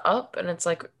being brought up, and it's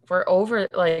like we're over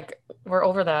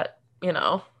that, you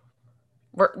know.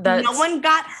 No one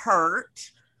got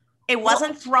hurt. It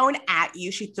wasn't thrown at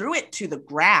you. She threw it to the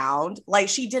ground. Like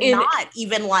she did not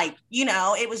even like, you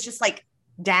know, it was just like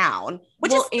down,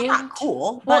 which is not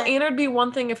cool. Well, and it'd be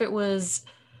one thing if it was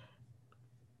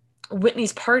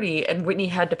Whitney's party and Whitney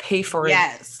had to pay for it.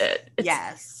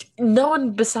 Yes. No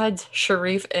one besides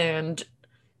Sharrieff and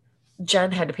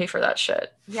Jen had to pay for that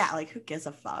shit. Yeah, like who gives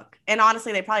a fuck? And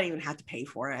honestly, they probably didn't even have to pay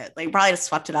for it. They probably just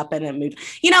swept it up and it moved.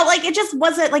 You know, like it just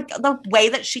wasn't like the way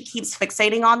that she keeps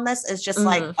fixating on this is just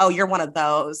like, oh, you're one of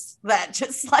those that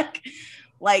just like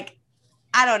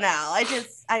I don't know.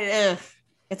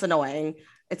 It's annoying.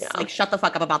 It's like shut the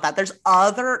fuck up about that. There's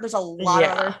a lot of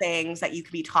other things that you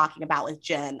could be talking about with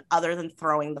Jen other than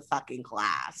throwing the fucking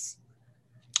glass.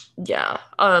 Yeah.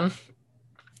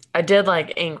 I did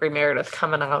like angry Meredith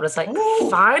coming out. It's like,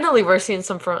 finally we're seeing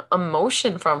some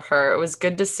emotion from her. It was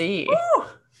good to see. Ooh.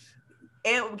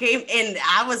 And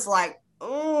I was like,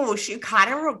 oh, she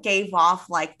kind of gave off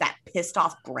like that pissed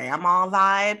off grandma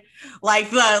vibe. Like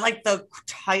the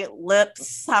tight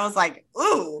lips. I was like,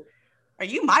 ooh, are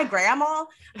you my grandma?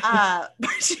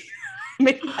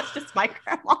 Maybe that's just my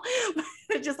grandma.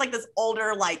 But just like this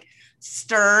older, like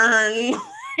stern,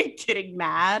 like, getting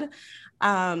mad.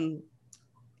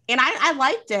 And I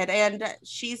liked it. And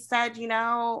she said, you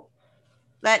know,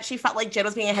 that she felt like Jen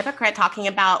was being a hypocrite talking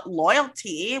about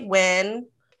loyalty and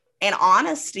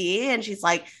honesty. And she's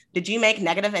like, did you make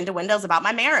negative innuendos about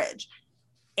my marriage?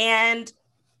 And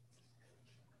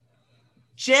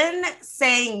Jen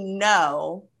saying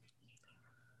no,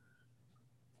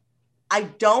 I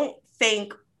don't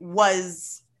think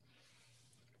was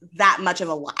that much of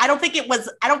a lie. I don't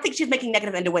think she's making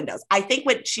negative innuendos. I think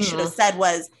what she should have said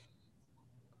was,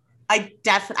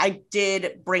 I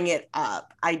did bring it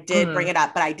up. Bring it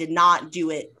up, but I did not do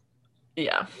it.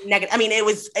 Yeah. Negative. I mean, it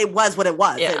was what it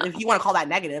was. Yeah. If you want to call that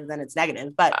negative, then it's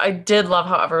negative. But I did love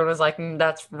how everyone was like,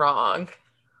 that's wrong.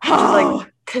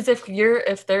 Like, because if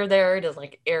they're there to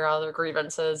like air out their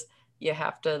grievances, you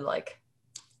have to like,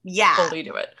 fully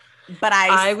do it. But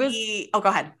go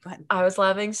ahead. I was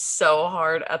laughing so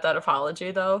hard at that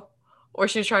apology though, where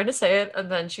she was trying to say it,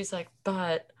 and then she's like,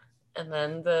 but. And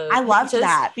then I loved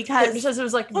that because it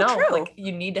was like, no, like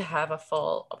you need to have a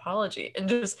full apology. And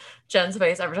just Jen's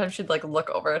face every time she'd like look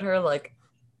over at her, like,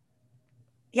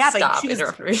 but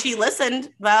she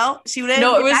listened though. She would.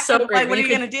 No, it was so great. Like, what are you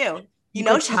gonna do? You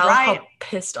know, she's right. How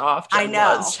pissed off Jen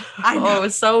was. I know. Oh, it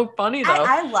was so funny though.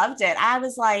 I loved it. I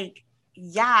was like,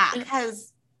 yeah,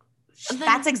 because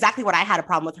that's exactly what I had a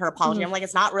problem with her apology. Mm-hmm. I'm like,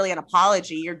 it's not really an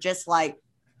apology. You're just like,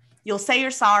 you'll say you're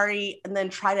sorry and then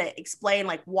try to explain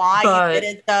like why you did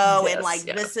it though. And like,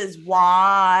 this is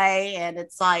why. And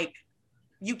it's like,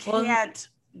 you can't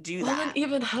do that. And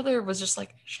even Heather was just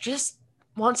like, she just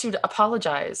wants you to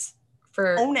apologize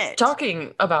for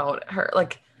talking about her.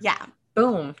 Like,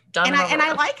 boom, done. And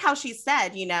I like how she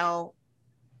said, you know,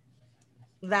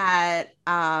 that,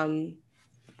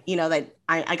 you know, that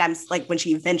I'm like, when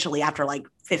she eventually after like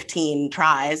 15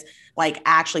 tries, like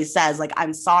actually says like,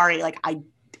 I'm sorry. Like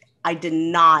I did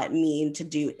not mean to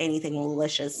do anything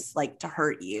malicious, like to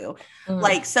hurt you.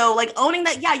 Like, so like owning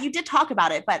that, you did talk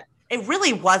about it, but it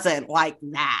really wasn't like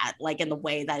that, like in the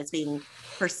way that it's being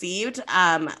perceived.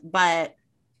 But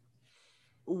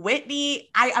Whitney,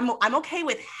 I'm okay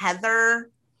with Heather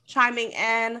chiming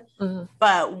in,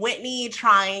 but Whitney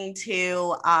trying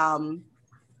to,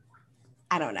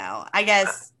 I don't know. I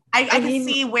guess I can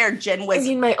see where Jen was. I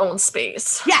need my own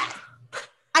space. Yeah.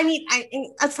 I mean,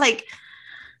 it's like,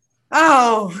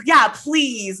 oh, yeah,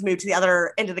 please move to the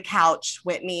other end of the couch,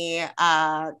 Whitney,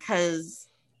 because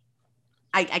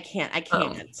I can't.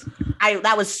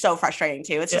 That was so frustrating,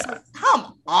 too. It's just like,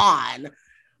 come on.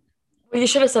 Well, you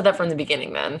should have said that from the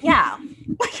beginning, then. Yeah.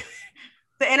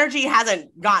 The energy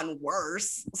hasn't gotten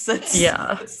worse since you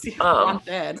walked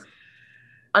in.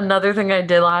 Another thing I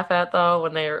did laugh at, though,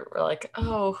 when they were like,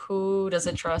 oh, who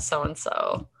doesn't trust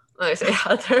so-and-so? And they say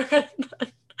Heather.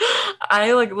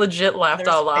 I like legit laughed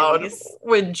out loud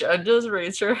when Jen just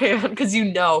raised her hand because you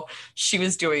know she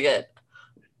was doing it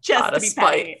just out of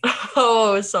spite.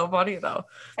 Oh, it was so funny though.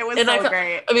 It was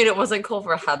great. I mean, it wasn't cool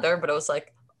for Heather, but it was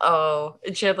like, Oh,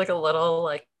 and she had like a little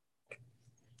like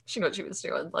she knew what she was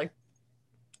doing. Like,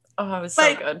 oh, it was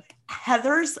so good.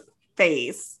 Heather's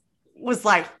face was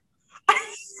like,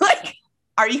 like,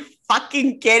 are you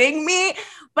fucking kidding me?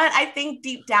 But I think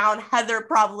deep down, Heather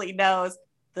probably knows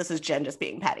this is Jen just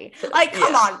being petty. Like,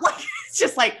 come on. Like, it's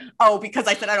just like, oh, because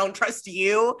I said I don't trust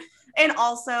you. And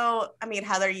also, I mean,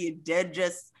 Heather, you did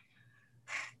just,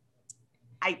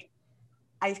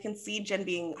 I can see Jen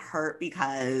being hurt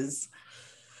because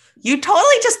you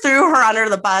totally just threw her under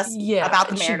the bus about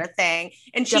the Meredith thing.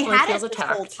 And she had it this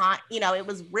whole time. You know, it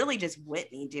was really just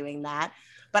Whitney doing that.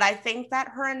 But I think that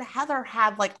her and Heather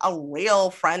have like a real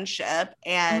friendship.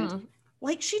 And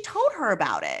like she told her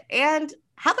about it. And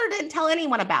Heather didn't tell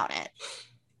anyone about it.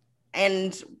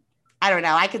 And I don't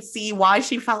know. I could see why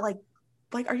she felt like,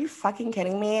 are you fucking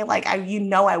kidding me? Like,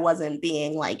 I wasn't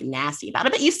being like nasty about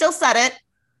it, but you still said it.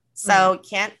 So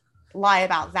can't lie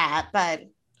about that. But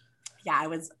yeah, I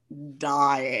was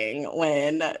dying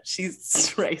when she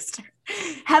raised her.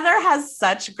 Heather has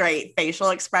such great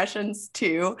facial expressions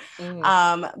too.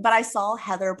 But I saw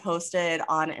Heather posted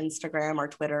on Instagram or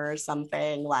Twitter or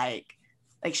something like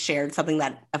shared something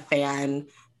that a fan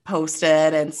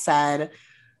posted and said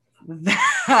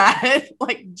that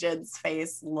like Jen's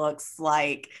face looks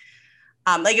like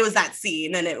it was that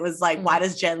scene and it was like, why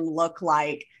does Jen look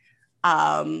like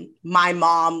my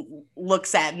mom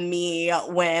looks at me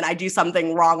when I do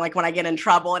something wrong, like when I get in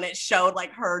trouble, and it showed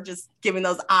like her just giving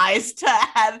those eyes to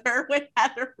Heather when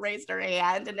Heather raised her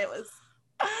hand, and it was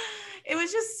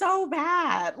just so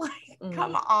bad. Like,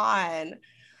 come on,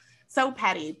 so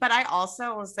petty. But I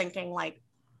also was thinking, like,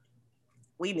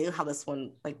 we knew how this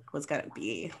one like was gonna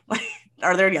be. Like,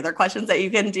 are there any other questions that you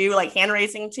can do, like hand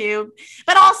raising too?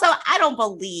 But also, I don't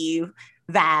believe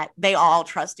that they all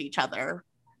trust each other.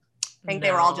 I think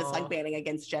they were all just like banding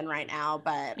against Jen right now,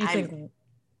 but I think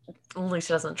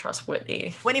Lisa doesn't trust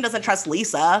Whitney. Whitney doesn't trust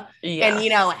Lisa.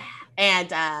 Yeah.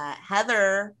 And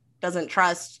Heather doesn't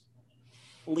trust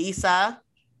Lisa.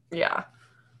 Yeah.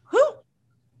 Who?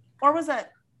 Or was it?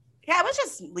 Yeah, it was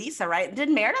just Lisa, right? Did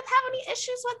Meredith have any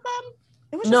issues with them?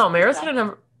 It was no, Meredith didn't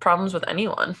have problems with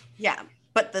anyone. Yeah,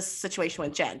 but the situation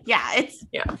with Jen. Yeah,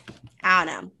 I don't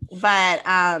know. But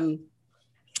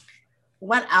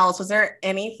what else? Was there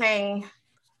anything?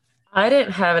 I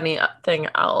didn't have anything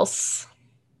else.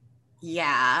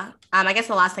 Yeah. I guess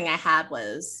the last thing I had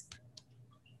was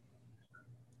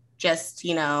just,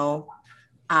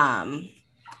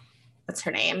 what's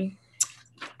her name?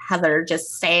 Heather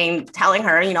just telling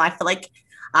her, I feel like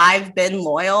I've been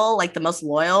loyal, like the most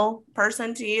loyal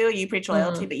person to you. You preach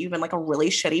loyalty, but you've been like a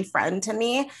really shitty friend to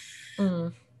me.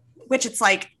 Which it's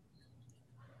like,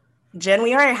 Jen,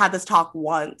 we already had this talk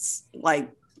once,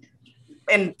 like,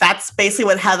 and that's basically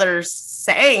what Heather's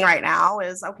saying right now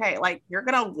is, okay, like, you're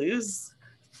going to lose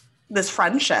this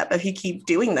friendship if you keep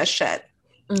doing this shit.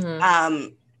 I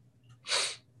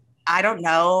don't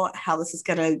know how this is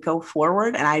going to go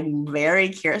forward. And I'm very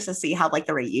curious to see how like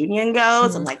the reunion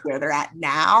goes and like where they're at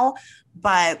now.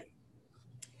 But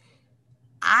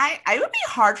I would be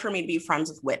hard for me to be friends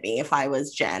with Whitney if I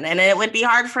was Jen. And it would be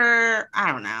hard for,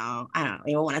 I don't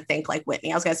even want to think like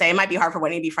Whitney. I was going to say it might be hard for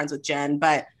Whitney to be friends with Jen,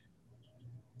 but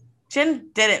Jen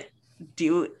didn't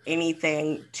do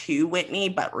anything to Whitney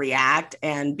but react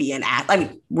and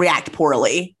react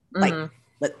poorly. Like,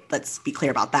 let's be clear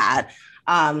about that.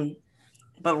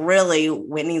 But really,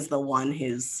 Whitney's the one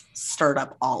who's stirred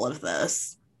up all of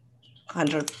this.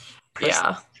 100%.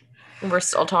 Yeah. We're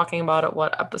still talking about it,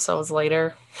 what episodes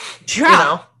later?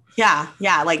 Yeah.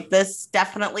 Yeah. Like, this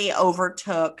definitely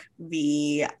overtook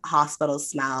the hospital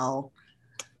smell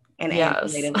and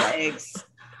amputated legs.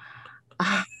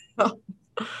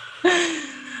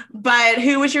 But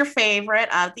who was your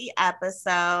favorite of the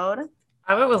episode?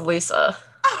 I went with Lisa.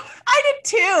 Oh, I did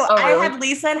too. Oh, really? I had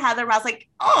Lisa and Heather, but I was like,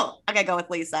 oh, I gotta go with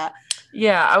Lisa.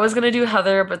 Yeah, I was gonna do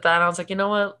Heather, but then I was like, you know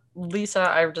what? Lisa,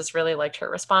 I just really liked her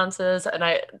responses, and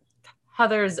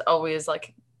Heather's always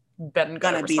like been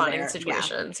good at responding in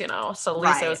situations, So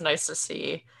Lisa was nice to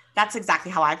see. That's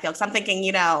exactly how I feel. Because I'm thinking,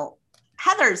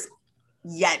 Heather's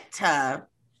yet to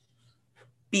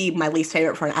be my least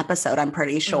favorite for an episode, I'm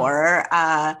pretty sure.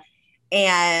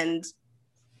 And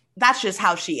that's just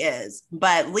how she is.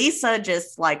 But Lisa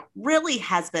just like really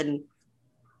has been,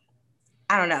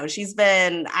 I don't know.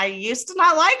 I used to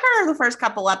not like her the first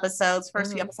couple episodes, few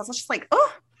episodes. I was just like,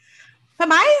 oh. But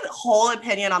my whole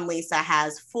opinion on Lisa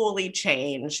has fully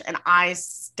changed, and I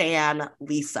stan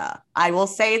Lisa. I will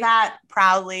say that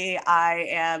proudly. I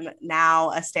am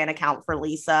now a stan account for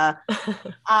Lisa.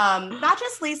 Not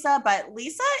just Lisa, but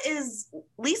Lisa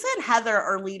and Heather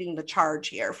are leading the charge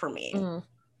here for me.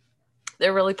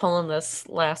 they're really pulling this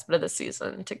last bit of the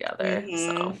season together.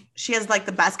 So She has like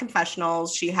the best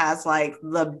confessionals. She has like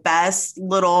the best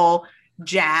little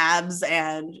jabs,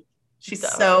 and she's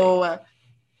definitely.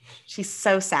 she's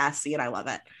so sassy, and I love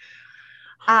it.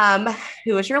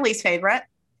 Who was your least favorite?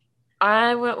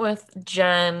 I went with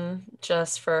Jen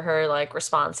just for her like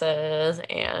responses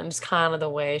and just kind of the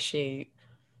way she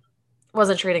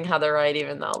wasn't treating Heather right,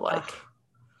 even though Ugh, like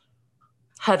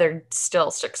Heather still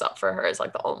sticks up for her is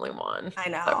like the only one I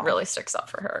that know. really sticks up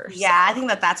for her. So Yeah, I think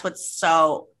that that's what's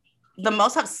so the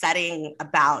most upsetting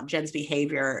about Jen's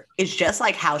behavior is just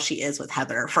like how she is with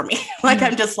Heather for me. Like,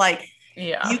 I'm just like, you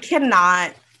yeah.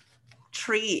 cannot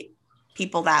treat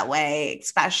people that way,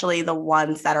 especially the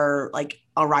ones that are like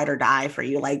a ride or die for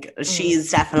you. Like, Mm.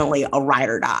 she's definitely a ride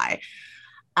or die.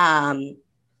 Um,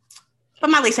 but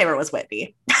my least favorite was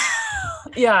Whitney.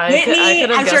 Yeah, I Whitney, could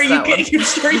have guessed that one. I'm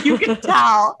sure you could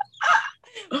tell.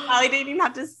 I didn't even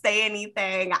have to say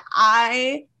anything.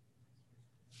 I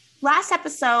last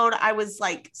episode, I was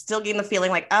like still getting the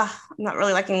feeling like, I'm not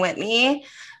really liking Whitney.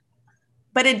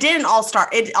 But it didn't all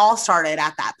start, it all started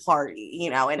at that party, you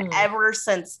know, and Mm. ever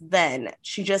since then,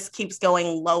 she just keeps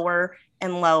going lower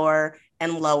and lower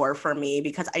and lower for me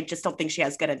because I just don't think she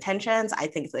has good intentions. I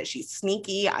think that she's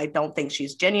sneaky. I don't think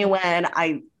she's genuine.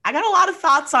 I got a lot of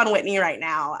thoughts on Whitney right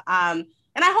now. And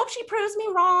I hope she proves me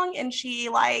wrong and she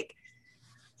like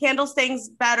handles things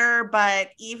better. But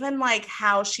even like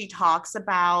how she talks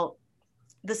about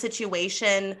the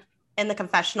situation in the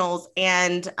confessionals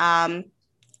and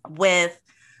with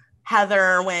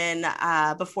Heather when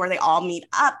before they all meet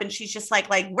up and she's just like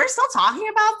we're still talking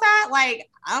about that, like,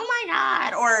 oh my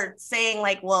god, or saying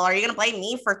like, well, are you gonna blame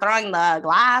me for throwing the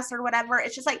glass or whatever.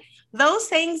 It's just like those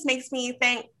things makes me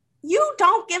think you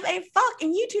don't give a fuck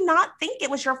and you do not think it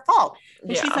was your fault.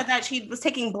 And she Yeah. said that she was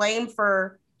taking blame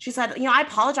for, she said, you know, I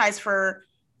apologize for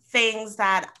things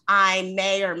that I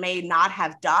may or may not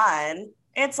have done.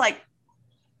 It's like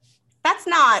that's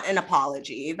not an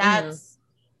apology. Mm. That's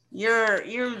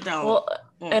you don't. Well,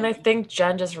 and I Mm. think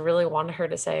Jen just really wanted her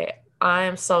to say, I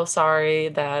am so sorry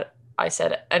that I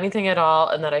said anything at all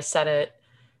and that I said it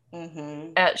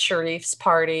Mm-hmm. at Sharif's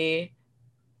party.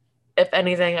 If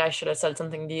anything, I should have said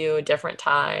something to you a different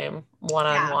time, one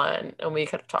on Yeah. one, and we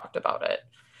could have talked about it.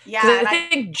 Yeah. Because I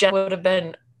think Jen would have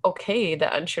been okay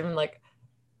then. She'd been like,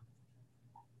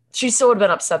 she still would have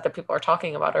been upset that people are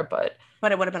talking about her, but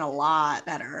but it would have been a lot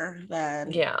better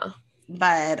than, yeah.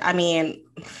 but I mean,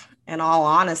 in all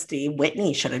honesty,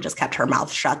 Whitney should have just kept her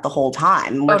mouth shut the whole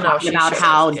time. We're Oh no, talking she about should have.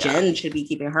 how Yeah. Jen should be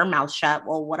keeping her mouth shut.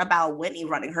 Well, what about Whitney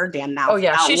running her damn Oh mouth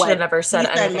yeah, about she should have what never said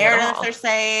Lisa and anything at Meredith are all.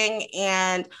 saying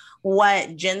and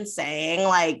what Jen's saying?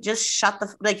 Like, just shut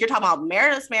the, like, you're talking about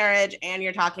Meredith's marriage and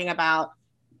you're talking about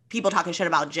people talking shit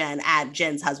about Jen at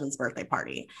Jen's husband's birthday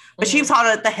party. But she was Mm-hmm.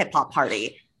 talking at the hip hop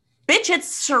party. Bitch,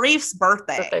 it's Sharif's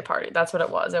birthday. Birthday party. That's what it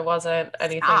was. It wasn't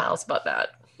anything Stop. else but that.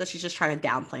 So she's just trying to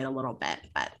downplay it a little bit.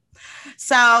 But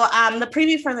so the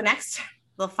preview for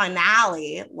the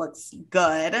finale looks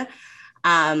good.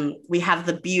 We have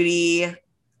the beauty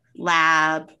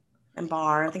lab and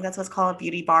bar. I think that's what's called,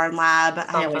 beauty bar and lab. I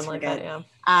Something always like that, forget.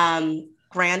 yeah.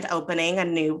 Grand opening, a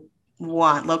new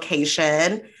one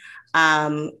location.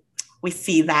 Um, we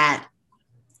see that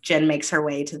Jen makes her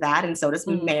way to that, and so does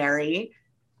Mary.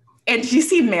 And did you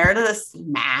see Meredith's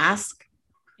mask?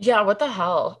 Yeah, what the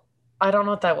hell? I don't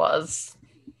know what that was.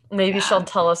 Maybe Yeah. she'll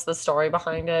tell us the story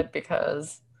behind it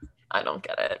because I don't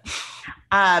get it.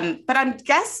 But I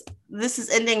guess this is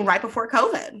ending right before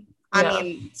COVID. I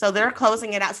mean, so they're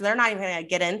closing it out. So they're not even going to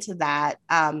get into that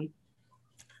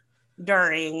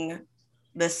during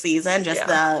this season, just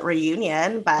the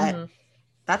reunion. But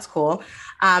that's cool.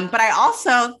 But I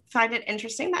also find it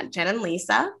interesting that Jen and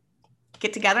Lisa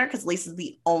get together because Lisa's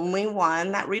the only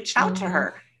one that reached out to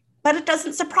her. But it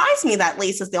doesn't surprise me that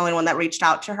Lisa's the only one that reached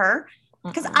out to her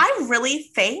because I really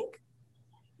think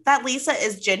that Lisa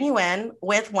is genuine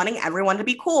with wanting everyone to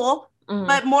be cool.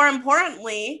 But more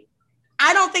importantly,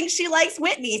 I don't think she likes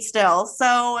Whitney still.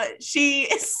 So she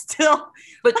is still.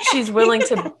 But she's willing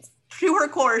to. To her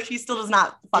core, she still does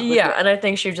not fuck with Yeah, and I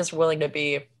think she's just willing to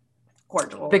be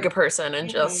cordial, bigger person and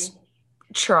just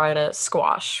try to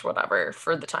squash whatever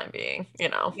for the time being, you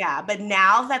know? Yeah, but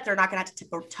now that they're not going to have to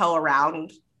tiptoe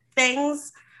around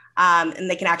things and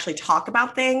they can actually talk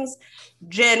about things,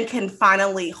 Jen can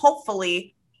finally,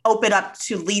 hopefully, open up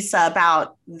to Lisa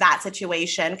about that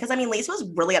situation. Because, I mean, Lisa was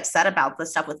really upset about the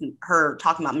stuff with her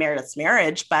talking about Meredith's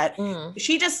marriage, but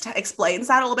she just explains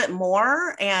that a little bit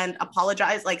more and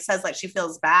apologizes, like says like she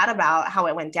feels bad about how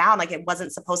it went down. Like it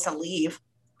wasn't supposed to leave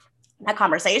that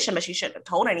conversation, but she shouldn't have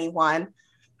told anyone.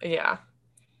 Yeah.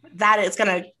 That is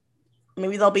going to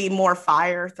maybe there'll be more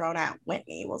fire thrown at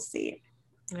Whitney. We'll see.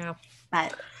 Yeah.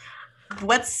 But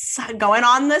what's going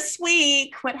on this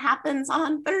week? What happens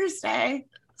on Thursday?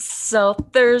 So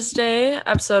Thursday,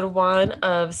 episode 1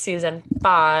 of season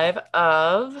 5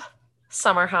 of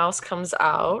Summer House comes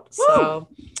out. Woo! So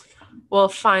we'll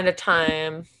find a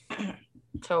time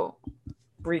to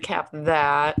recap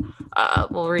that.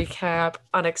 We'll recap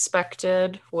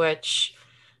Unexpected, which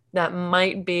that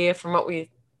might be, from what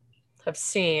we have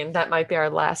seen, that might be our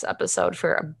last episode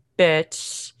for a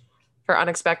bit for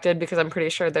Unexpected, because I'm pretty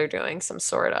sure they're doing some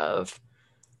sort of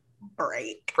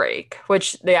break,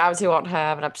 which they obviously won't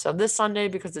have an episode this Sunday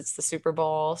because it's the Super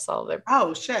Bowl. So they're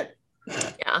shit.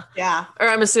 Yeah. Or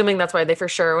I'm assuming that's why they for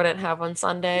sure wouldn't have one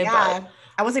Sunday. Yeah. But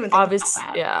I wasn't even thinking about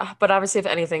that. Yeah. But obviously if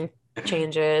anything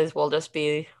changes, we'll just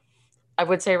be, I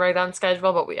would say, right on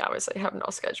schedule, but we obviously have no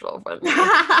schedule. But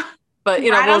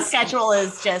right on schedule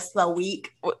is just the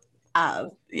week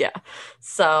of. Yeah.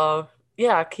 So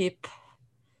yeah,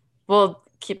 we'll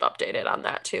keep updated on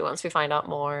that too once we find out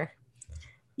more.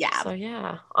 Yeah. So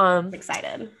yeah. I'm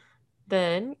excited.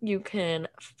 Then you can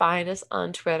find us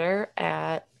on Twitter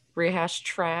at Rehash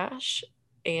Trash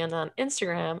and on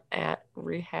Instagram at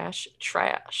Rehash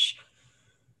Trash.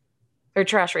 Or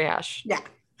Trash Rehash. Yeah.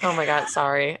 Oh my God,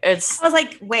 sorry. I was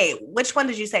like, wait, which one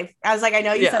did you say? I was like, I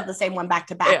know you said the same one back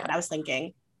to back, but I was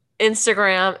thinking.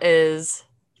 Instagram is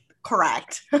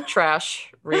correct.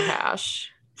 Trash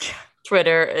Rehash.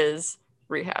 Twitter is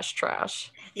Rehash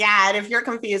Trash. Yeah, and if you're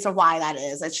confused of why that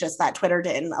is, it's just that Twitter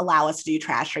didn't allow us to do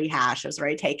Trash Rehash. It was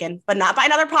already taken, but not by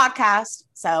another podcast.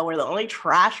 So we're the only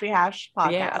Trash Rehash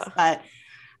podcast. Yeah.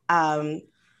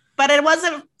 But it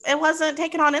wasn't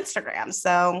taken on Instagram.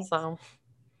 So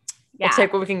yeah. We'll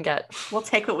take what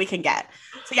we can get.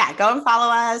 So yeah, go and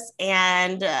follow us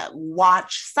and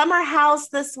watch Summer House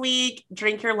this week.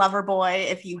 Drink your Lover Boy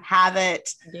if you have it.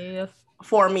 Yeah.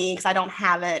 For me, because I don't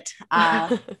have it.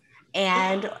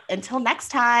 And until next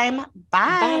time,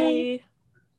 bye.